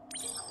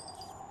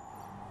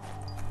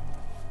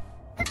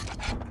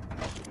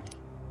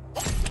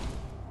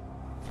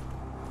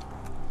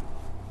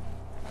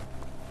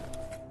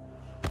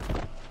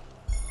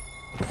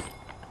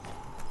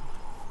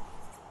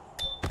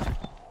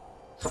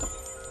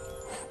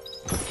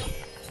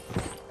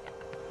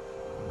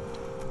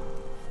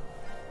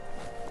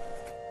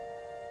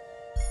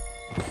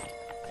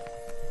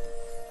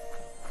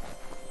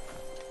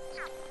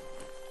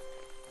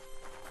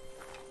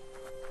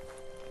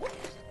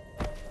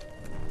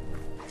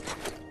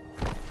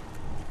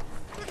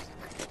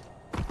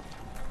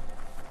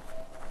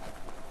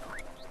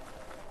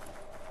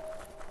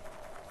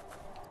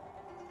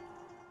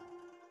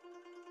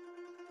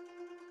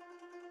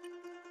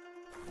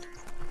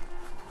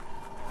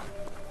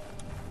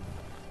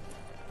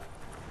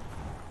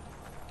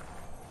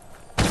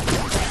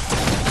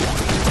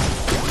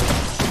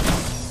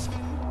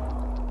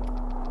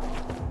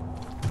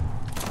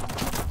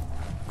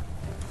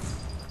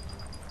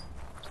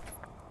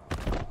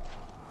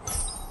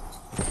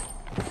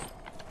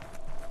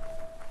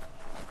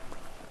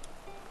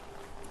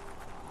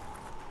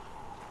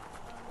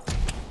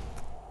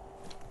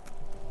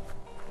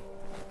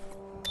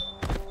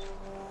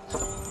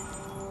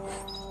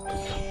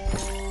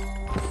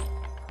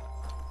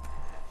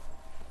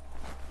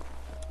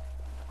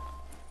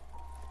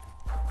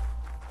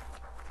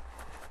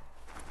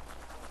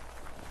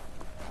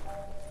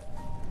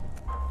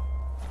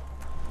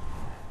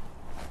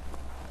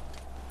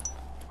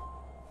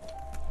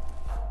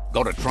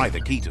 Gotta try the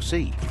key to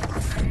see.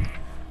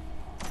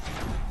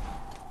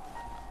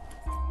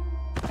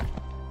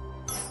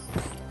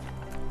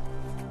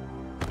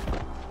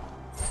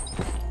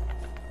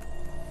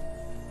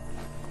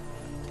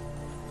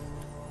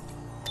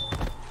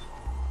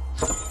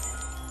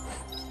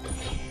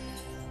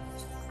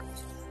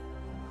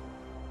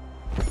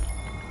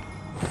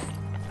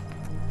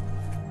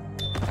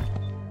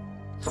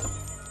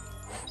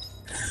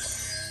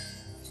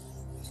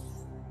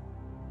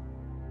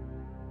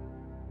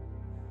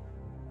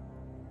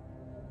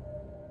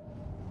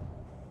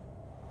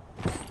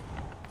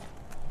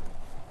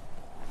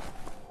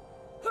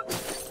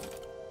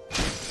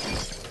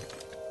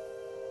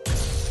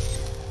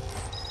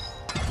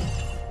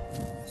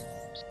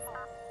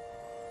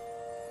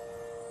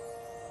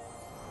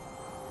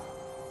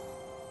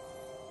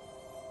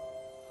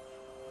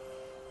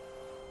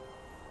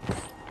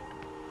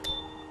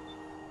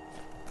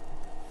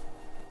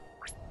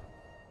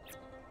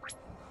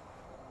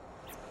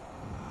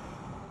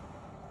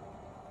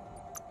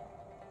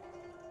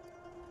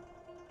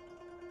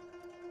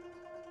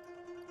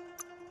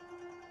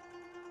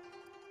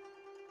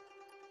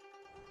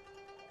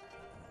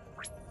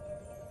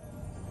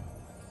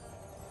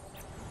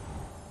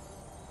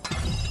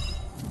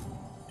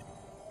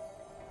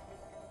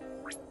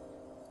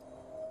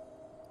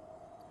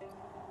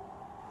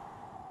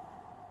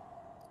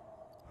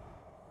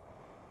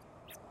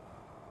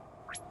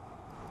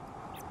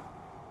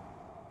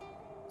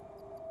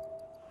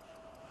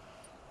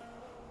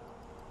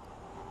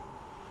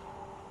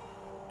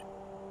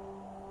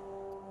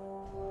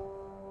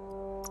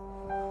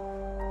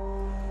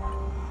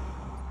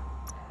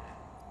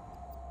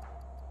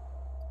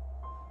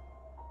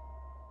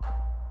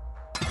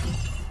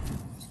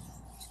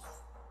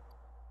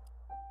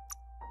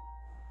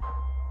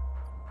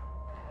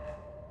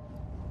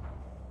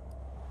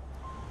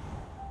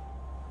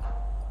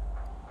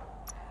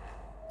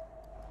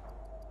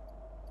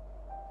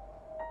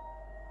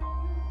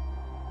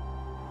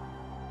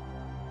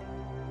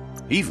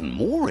 Even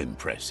more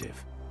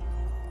impressive.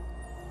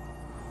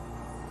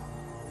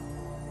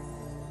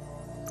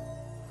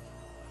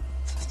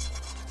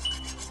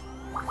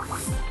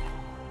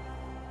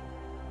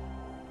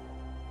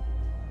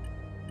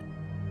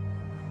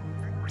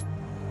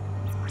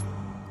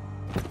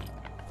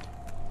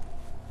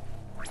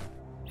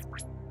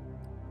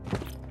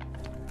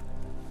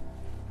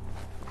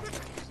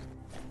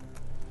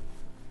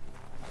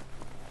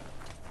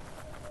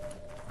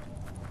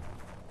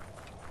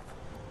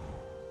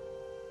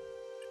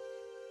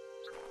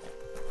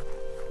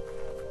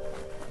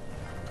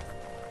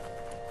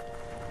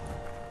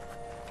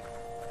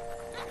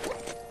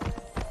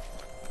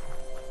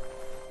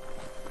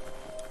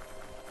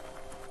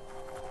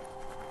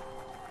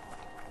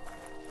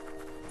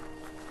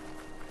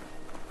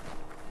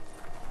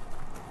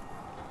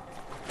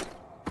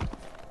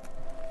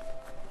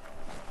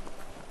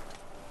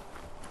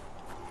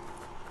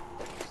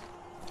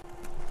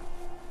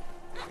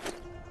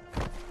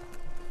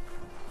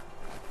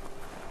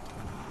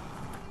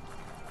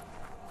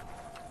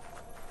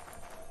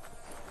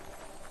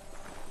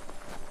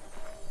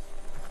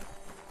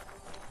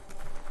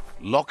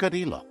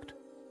 Lockety-locked.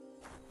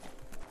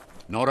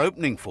 Not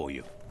opening for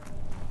you.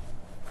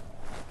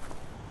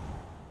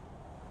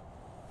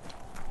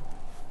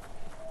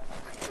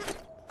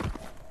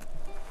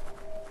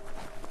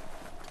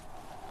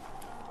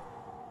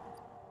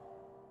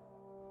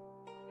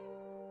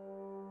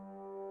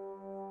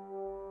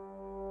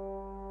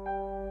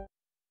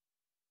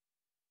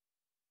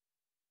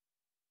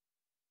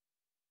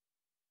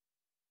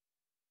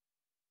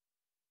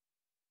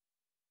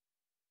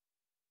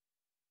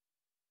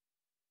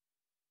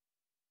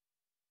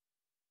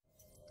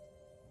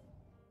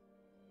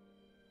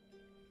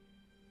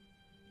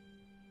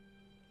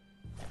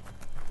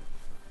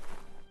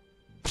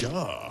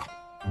 Ja,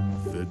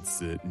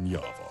 that's it,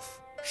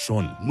 Njavov.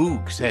 Schon.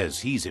 Moog says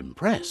he's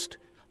impressed.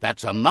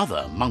 That's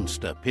another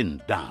monster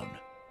pinned down.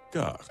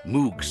 Gar.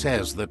 Moog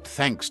says that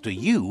thanks to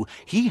you,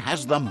 he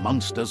has the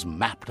monsters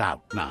mapped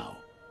out now.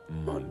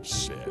 Man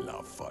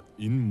själa för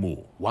in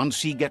mo. Once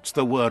he gets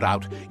the word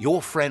out,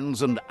 your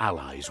friends and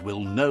allies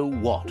will know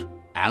what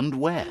and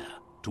where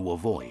to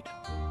avoid.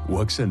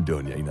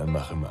 Waxandonia innan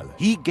machemal.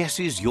 He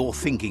guesses you're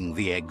thinking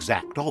the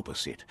exact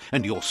opposite,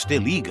 and you're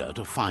still eager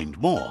to find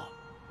more.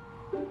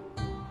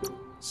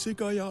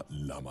 Sigaya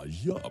lama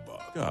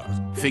yaba.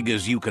 Gar.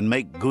 Figures you can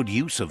make good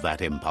use of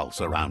that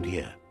impulse around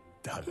here.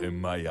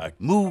 Daremayak.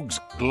 Moog's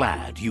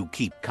glad you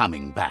keep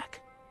coming back.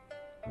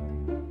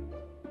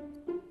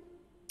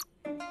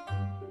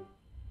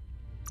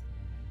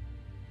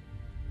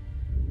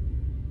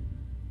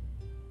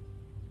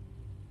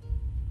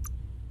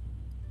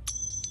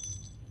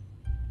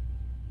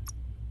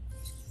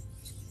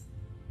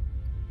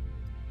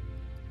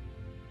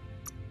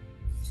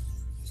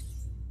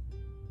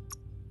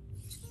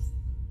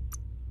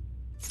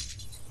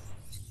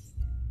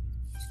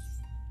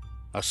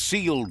 A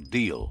sealed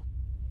deal.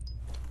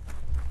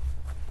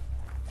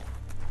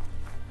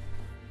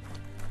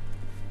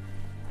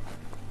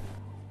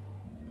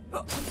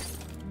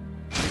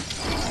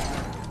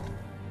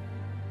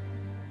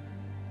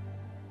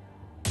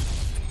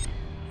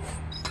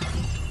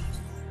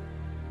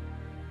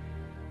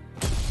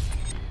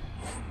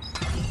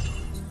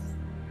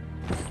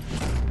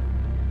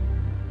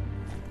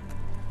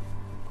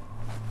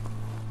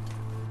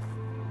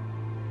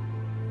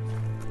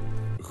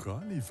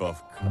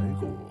 Fifaf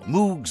Kaigo.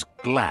 Moog's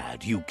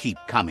glad you keep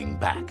coming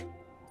back.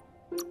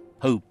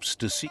 Hopes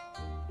to see...